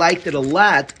this, and I liked it a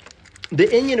lot. The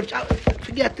Inyan of,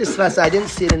 forget this Sfas, I didn't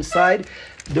see it inside.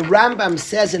 The Rambam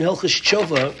says in Hilchos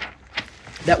Tshuva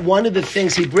that one of the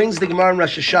things, he brings the Gemara in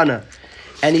Rosh Hashanah,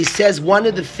 and he says one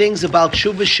of the things about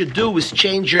Tshuva should do is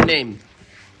change your name.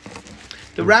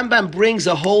 The Rambam brings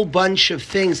a whole bunch of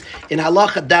things in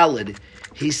Halacha Daled.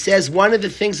 He says one of the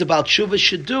things about Tshuva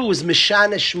should do is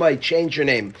Mishana Shmai, change your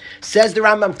name. Says the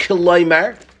Rambam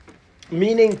Kiloimer,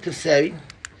 meaning to say,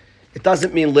 it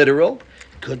doesn't mean literal.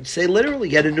 Could say literally,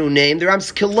 get a new name. The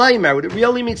Rambam's Kiloimer, what it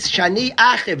really means, Shani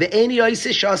Ache, Ve'eni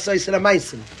Yoisish Asais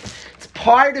Ramaisim. It's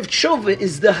part of Tshuva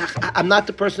is I'm not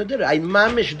the person who did it. I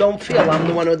mamish don't feel I'm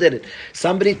the one who did it.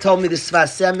 Somebody told me the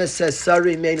Sfas Emes says,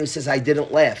 Sari Menu says, I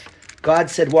didn't laugh.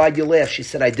 God said, why'd you laugh? She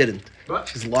said, I didn't. What?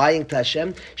 She's lying to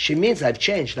Hashem. She means I've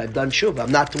changed. I've done Tshuva.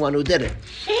 I'm not the one who did it.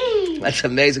 That's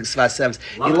amazing, Sfas Emes.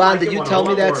 Ilan, did you tell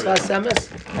me that, Sfas Emes?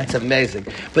 That's amazing.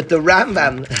 But the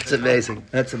Rambam, that's amazing.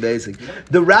 That's amazing.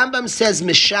 The Rambam says,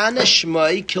 Mishana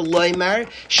Shmoi Kiloimer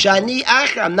Shani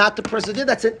Acher. I'm not the person who did it.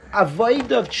 That's an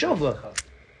avoid of Tshuva.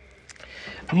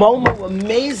 Momo,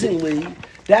 amazingly,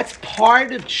 that's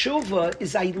part of tshuva,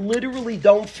 is I literally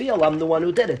don't feel I'm the one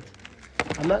who did it.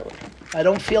 I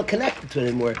don't feel connected to it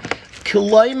anymore.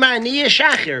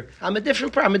 I'm a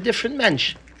different person, I'm a different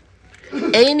mensch. I'm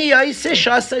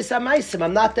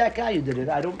not that guy who did it.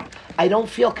 I don't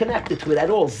feel connected to it at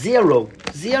all. Zero.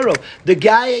 The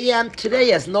guy I am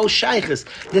today has no shaykhs.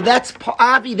 That's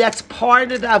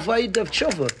part of the avoid of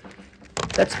tshuva.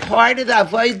 That's part of the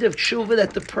avoid of tshuva,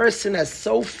 that the person has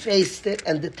so faced it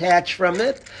and detached from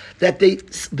it that they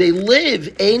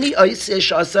live.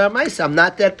 I'm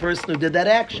not that person who did that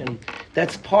action.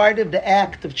 That's part of the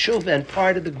act of tshuva, and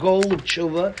part of the goal of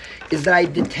tshuva is that I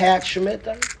detach from it.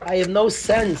 I have no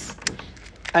sense.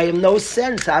 I'm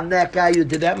that guy who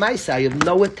did that maisa. I have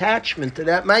no attachment to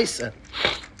that maisa.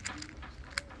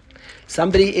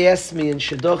 Somebody asked me in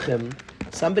Shidduchim,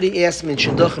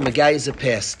 a guy is a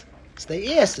past. So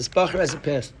they asked, this Bacher has a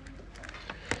past.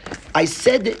 I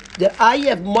said that I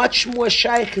have much more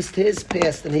shaykhs to his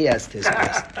past than he has to his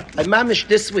past. I mamish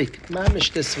this week. What?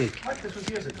 This was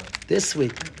years ago. This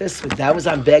week. That was,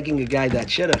 I'm begging a guy that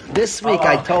shidduch. This week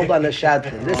I told on the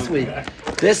shadchan. This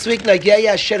week,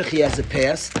 Nagyaya shidduch, he has a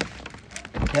past.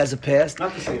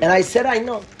 And I said, I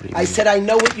know. I said, I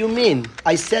know what you mean.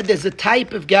 I said, there's a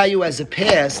type of guy who has a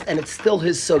past, and it's still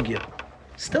his sugya.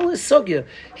 Still his sugya.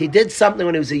 He did something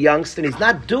when he was a youngster, and he's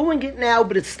not doing it now,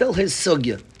 but it's still his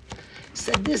sugya.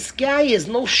 Said, this guy is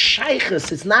no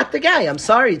shaykhus. It's not the guy. I'm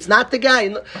sorry, it's not the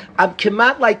guy. I'm come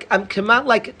out like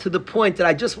to the point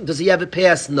that does he have a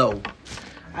past? No.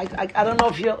 I don't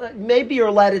know if maybe you're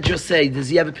allowed to just say, does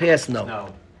he have a past?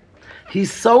 No.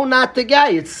 He's so not the guy.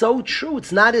 It's so true.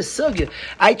 It's not his sugya.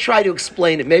 I try to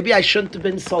explain it. Maybe I shouldn't have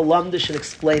been so lumdish and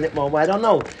explain it more. I don't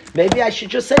know. Maybe I should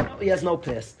just say, no, he has no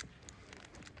past.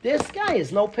 This guy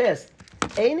has no past.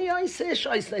 Now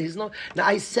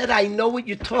I said, I know what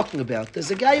you're talking about. There's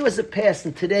a guy who has a past,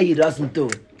 and today he doesn't do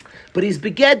it. But he's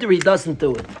begeder, he doesn't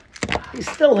do it. He's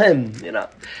still him, you know.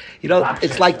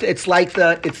 It's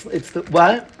the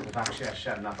what?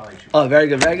 Oh, very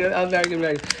good.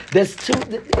 There's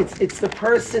it's the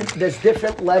person. There's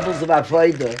different levels of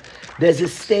avodah. There's a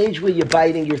stage where you're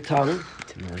biting your tongue,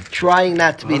 trying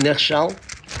not to be nichshal.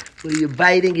 Where you're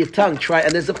biting your tongue,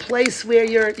 and there's a place where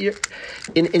you're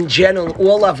in general,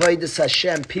 all avodas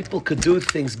Hashem, people could do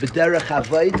things b'derech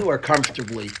avodah or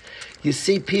comfortably. You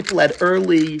see people at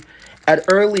early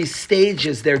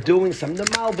stages, they're doing something.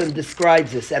 The Malbim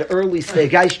describes this at early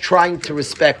stage. Guy's trying to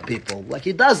respect people, like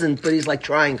he doesn't, but he's like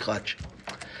trying chach.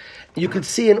 You could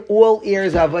see in all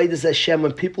areas of avodas Hashem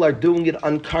when people are doing it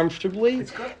uncomfortably,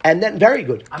 and then very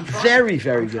good, very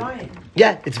good. Trying.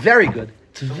 Yeah, it's very good.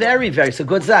 It's very, very, so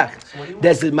good zach.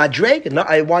 There's a madrega. No,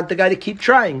 I want the guy to keep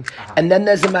trying. And then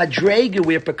there's a madrega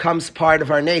where it becomes part of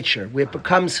our nature, where it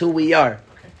becomes who we are.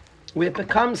 Where it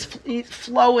becomes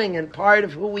flowing and part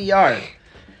of who we are.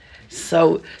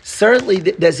 So certainly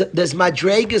there's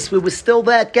madregas where we're still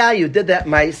that guy who did that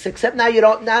mice, except now you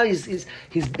don't. Now he's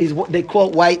they call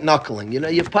it white knuckling. You know,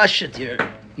 you push it. You're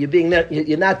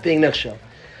not being nichshel.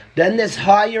 Then there's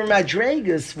higher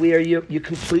madregas where you're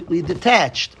completely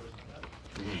detached.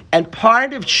 And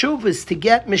part of tshuva is to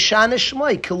get mishana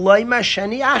shmoi koloi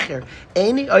mashani acher.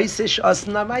 Any oisish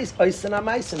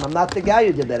oisanamaisim. I'm not the guy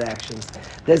who did that actions.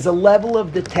 There's a level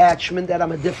of detachment that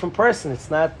I'm a different person.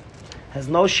 It's not has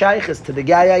no shaykhs to the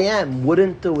guy I am.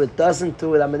 Wouldn't do it, doesn't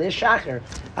do it. I'm an ishacher.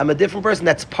 I'm a different person.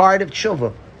 That's part of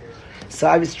tshuva. So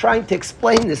I was trying to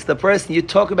explain this. The person you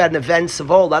talk about in events of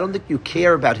old. I don't think you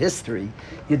care about history.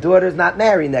 Your daughter's not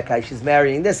marrying that guy. She's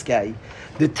marrying this guy.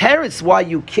 The teretz why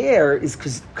you care is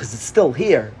because it's still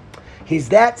here. He's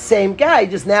that same guy,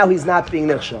 just now he's not being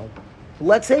nichshal.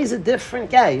 Let's say he's a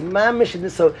different guy.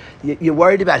 So you're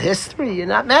worried about history? You're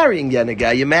not marrying yet a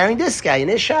guy. You're marrying this guy. In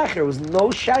his shacher, there was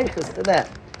no shaykhs to that.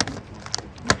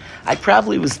 I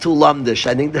probably was too lumdish.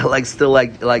 I think they're still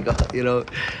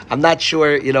I'm not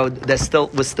sure.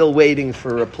 We're still waiting for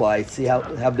a reply. See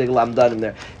how big lamdan in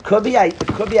there. Could be I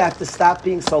have to stop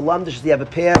being so lumdish. Do you have a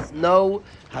pass? No.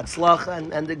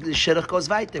 Hatzlacha and the shidduch goes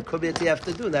weiter. Could be what you have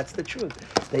to do. That's the truth.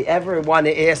 They ever want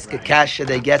to ask a kasha,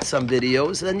 they get some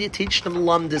videos, then you teach them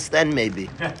lumdis. Then maybe.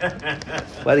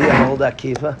 What do you hold,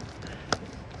 Akiva?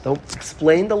 Don't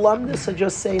explain the lumdis, or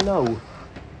just say no.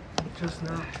 Just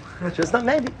no. Just not.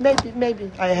 Maybe.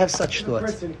 I have such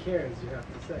thoughts. The person cares. You have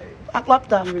to say.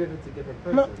 Even if it's a different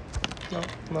person. No.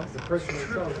 The person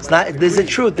itself. It's not. There's a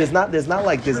truth. There's not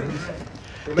like this.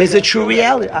 There's a true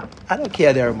reality. I don't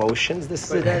care their emotions. This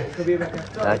is It could be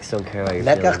I just don't care about your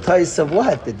feelings. Mekach of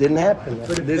what? It didn't happen.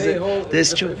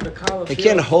 There's truth. They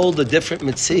can't hold a different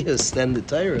mitzias than the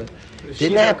Torah.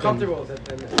 Didn't happen.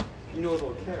 You know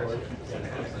they'll care.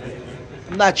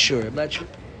 I'm not sure. I'm not sure.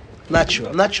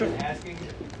 Asking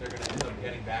if they're going to end up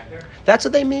getting back there? That's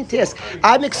what they mean to ask.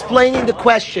 I'm explaining the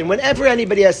question. Whenever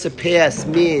anybody has to pass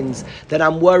means that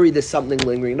I'm worried there's something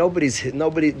lingering.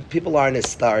 People aren't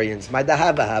historians. My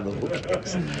dahava, who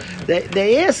cares?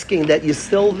 They're asking that you're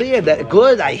still there. That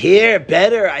good, I hear,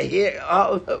 better, I hear.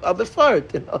 I'll be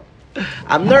fart,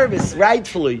 I'm nervous,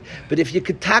 rightfully. But if you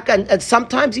could talk, and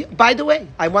sometimes, by the way,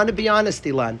 I want to be honest,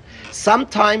 Ilan.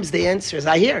 Sometimes the answer is,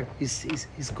 I hear.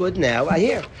 He's good now, I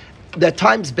hear. There are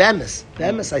times, Bemis,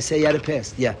 I say you had a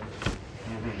pass. Yeah.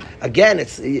 Again,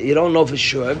 it's you don't know for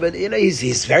sure, but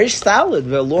he's very solid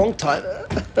for a long time.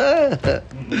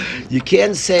 You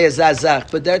can't say a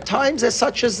zazach, but there are times there's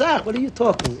such a zach. What are you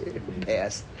talking?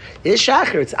 Past. Is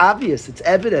shacher. It's obvious. It's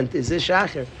evident. Is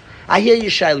shacher. I hear you,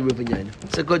 Shaila Reuven Yaina.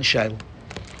 It's a good Shaila.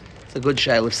 It's a good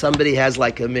Shaila. If somebody has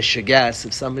like a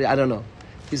mishagas, I don't know.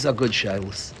 These are good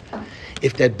Shailas.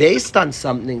 If they're based on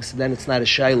something, so then it's not a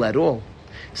Shaila at all.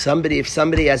 If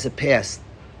somebody has a past,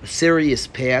 a serious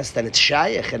past, and it's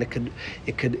shayach, and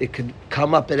it could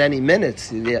come up at any minute.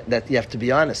 That you have to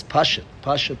be honest. Pasha.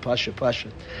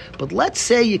 But let's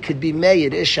say you could be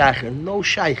made ishacher, no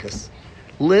shaychus,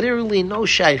 literally no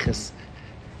shaychus,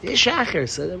 ishacher.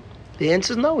 So the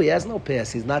answer is no. He has no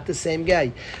past. He's not the same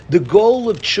guy. The goal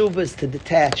of tshuva is to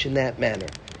detach in that manner.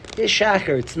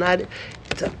 Ishacher. It's not.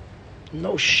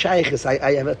 No shaykhs.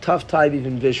 I have a tough time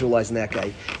even visualizing that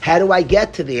guy. How do I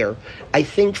get to there? I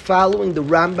think following the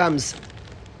Rambam's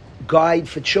guide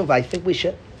for tshuva, I think we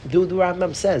should do what the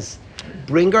Rambam says.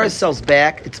 Bring ourselves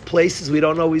back. It's places we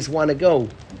don't always want to go.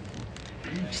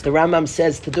 So the Rambam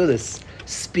says to do this.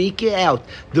 Speak it out.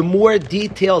 The more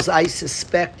details I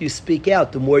suspect you speak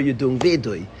out, the more you're doing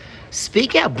vidui.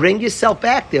 Speak out. Bring yourself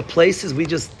back. There are places we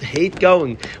just hate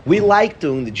going. We like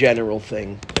doing the general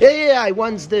thing. Yeah, I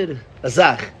once did.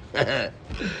 Azach.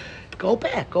 Go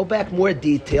back. More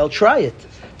detail. Try it.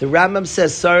 The Rambam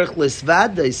says, Sarich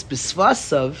lisvada is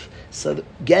bisvasav. So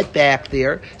get back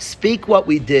there. Speak what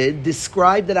we did.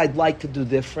 Describe that I'd like to do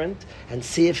different. And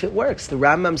see if it works. The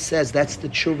Rambam says that's the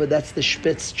tshuva. That's the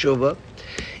spitz tshuva.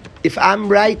 If I'm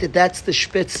right that that's the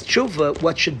spitz tshuva,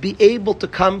 what should be able to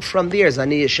come from there is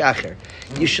aniyah shacher.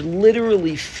 You should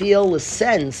literally feel a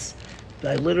sense.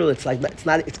 It's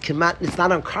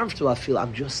not uncomfortable. I feel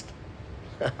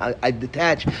I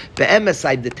detach. Be'emes,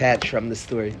 I detach from the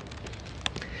story.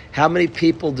 How many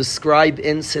people describe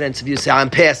incidents if you say,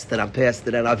 I'm past it,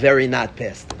 and are very not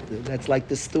past it? That's like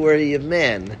the story of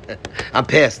man. I'm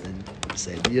past it.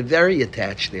 Say, you're very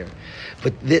attached there.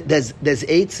 But there's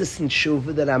eitzes and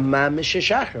shuva that I'm mamish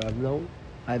shacher.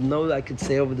 I could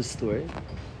say over the story.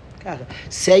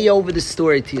 Say over the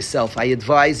story to yourself. I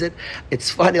advise it. It's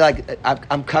funny, like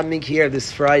I'm coming here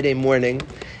this Friday morning,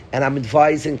 and I'm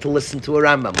advising to listen to a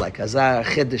Rambam, like Azar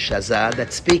Chiddush Azar,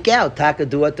 that speak out. Taka,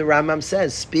 do what the Rambam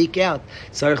says. Speak out.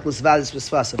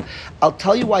 I'll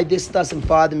tell you why this doesn't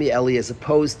bother me, Eli, as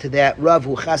opposed to that Rav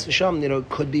who Chas v'Shalom,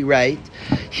 could be right.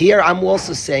 Here, I'm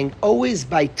also saying always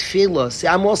by tefillah. See,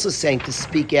 I'm also saying to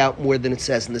speak out more than it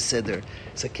says in the Siddur.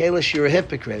 So, Kalish, you're a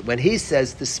hypocrite. When he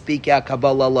says to speak out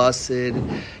Kabbalah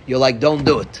Lasid, you're like, don't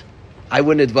do it. I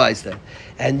wouldn't advise that.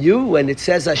 And you, when it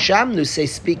says Hashamnu, say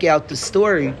speak out the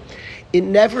story. It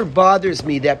never bothers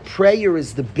me that prayer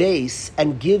is the base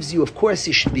and gives you, of course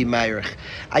you should be Meirich.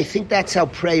 I think that's how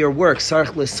prayer works.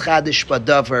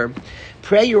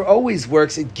 Prayer always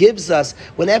works. It gives us,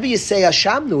 whenever you say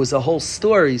Hashamnu, is a whole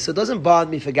story. So it doesn't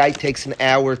bother me if a guy takes an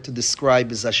hour to describe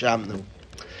his Hashamnu.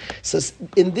 So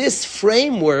in this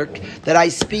framework that I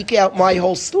speak out my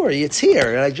whole story, it's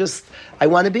here. And I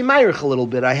want to be Meirich a little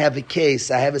bit. I have a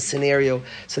case. I have a scenario.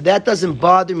 So that doesn't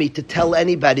bother me to tell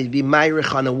anybody to be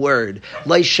Meirich on a word.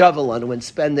 Lay shovel on it and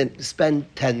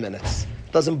spend 10 minutes.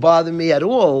 It doesn't bother me at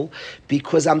all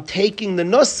because I'm taking the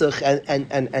nusach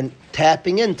and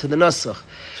tapping into the nusach.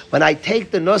 When I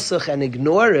take the nusach and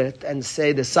ignore it and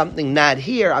say there's something not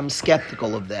here, I'm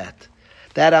skeptical of that.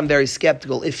 That I'm very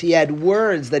skeptical. If he had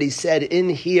words that he said, in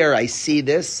here I see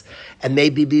this, and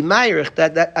maybe be Meirich,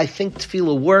 that I think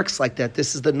tefillah works like that.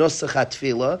 This is the Nusach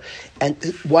HaTefillah, and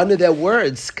one of their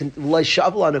words,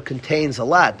 Shavlanu, contains a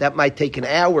lot. That might take an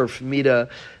hour for me to...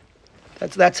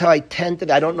 That's how I tend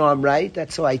to... I don't know I'm right.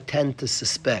 That's how I tend to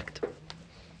suspect.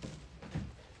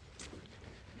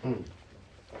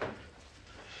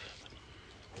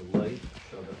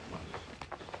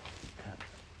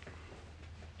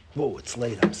 Whoa, it's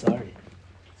late. I'm sorry.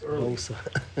 It's early. Also,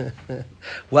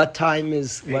 what time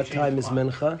is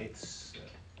mincha? It's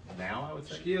now, I would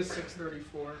say. Shkia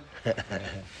 6:34.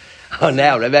 Oh,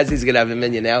 now Rebbezi's gonna have a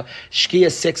minyan now. Shkia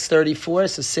 6:34,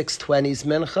 so 6:20 is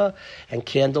mincha, and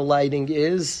candle lighting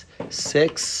is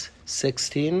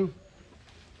 6:16.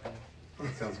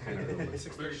 Sounds kind of early.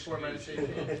 6:34 minus 18.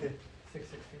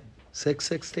 6:16.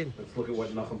 6:16. Let's look at what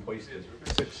Nachum Poist is.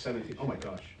 6:17. Oh my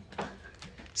gosh.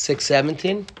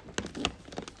 6:17.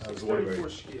 That was Waterbury. 34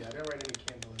 Shkia. I didn't write any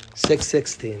candle.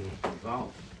 6:16.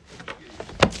 Wow.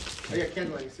 Oh yeah,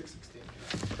 candle lighting 6:16.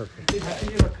 Perfect. He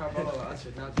gave a Kabbalah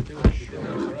answer not to do it. He did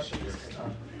not.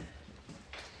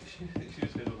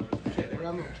 The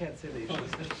Rambam can't say that you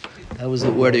should. That was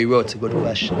the word he wrote. It's a good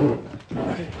question.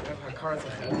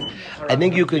 I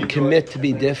think you could commit to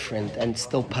be different and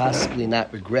still possibly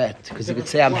not regret. Because you could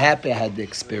say, I'm happy I had the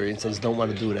experience, I just don't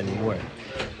want to do it anymore.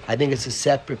 I think it's a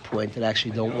separate point that I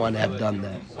actually don't want to have done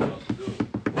that.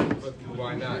 But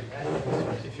why not?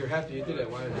 If you're happy you did it,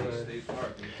 why not do it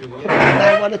again? And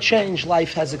I want to change.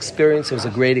 Life has experience. It was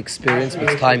a great experience, but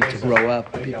it's time to grow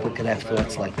up. People can have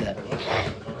thoughts like that.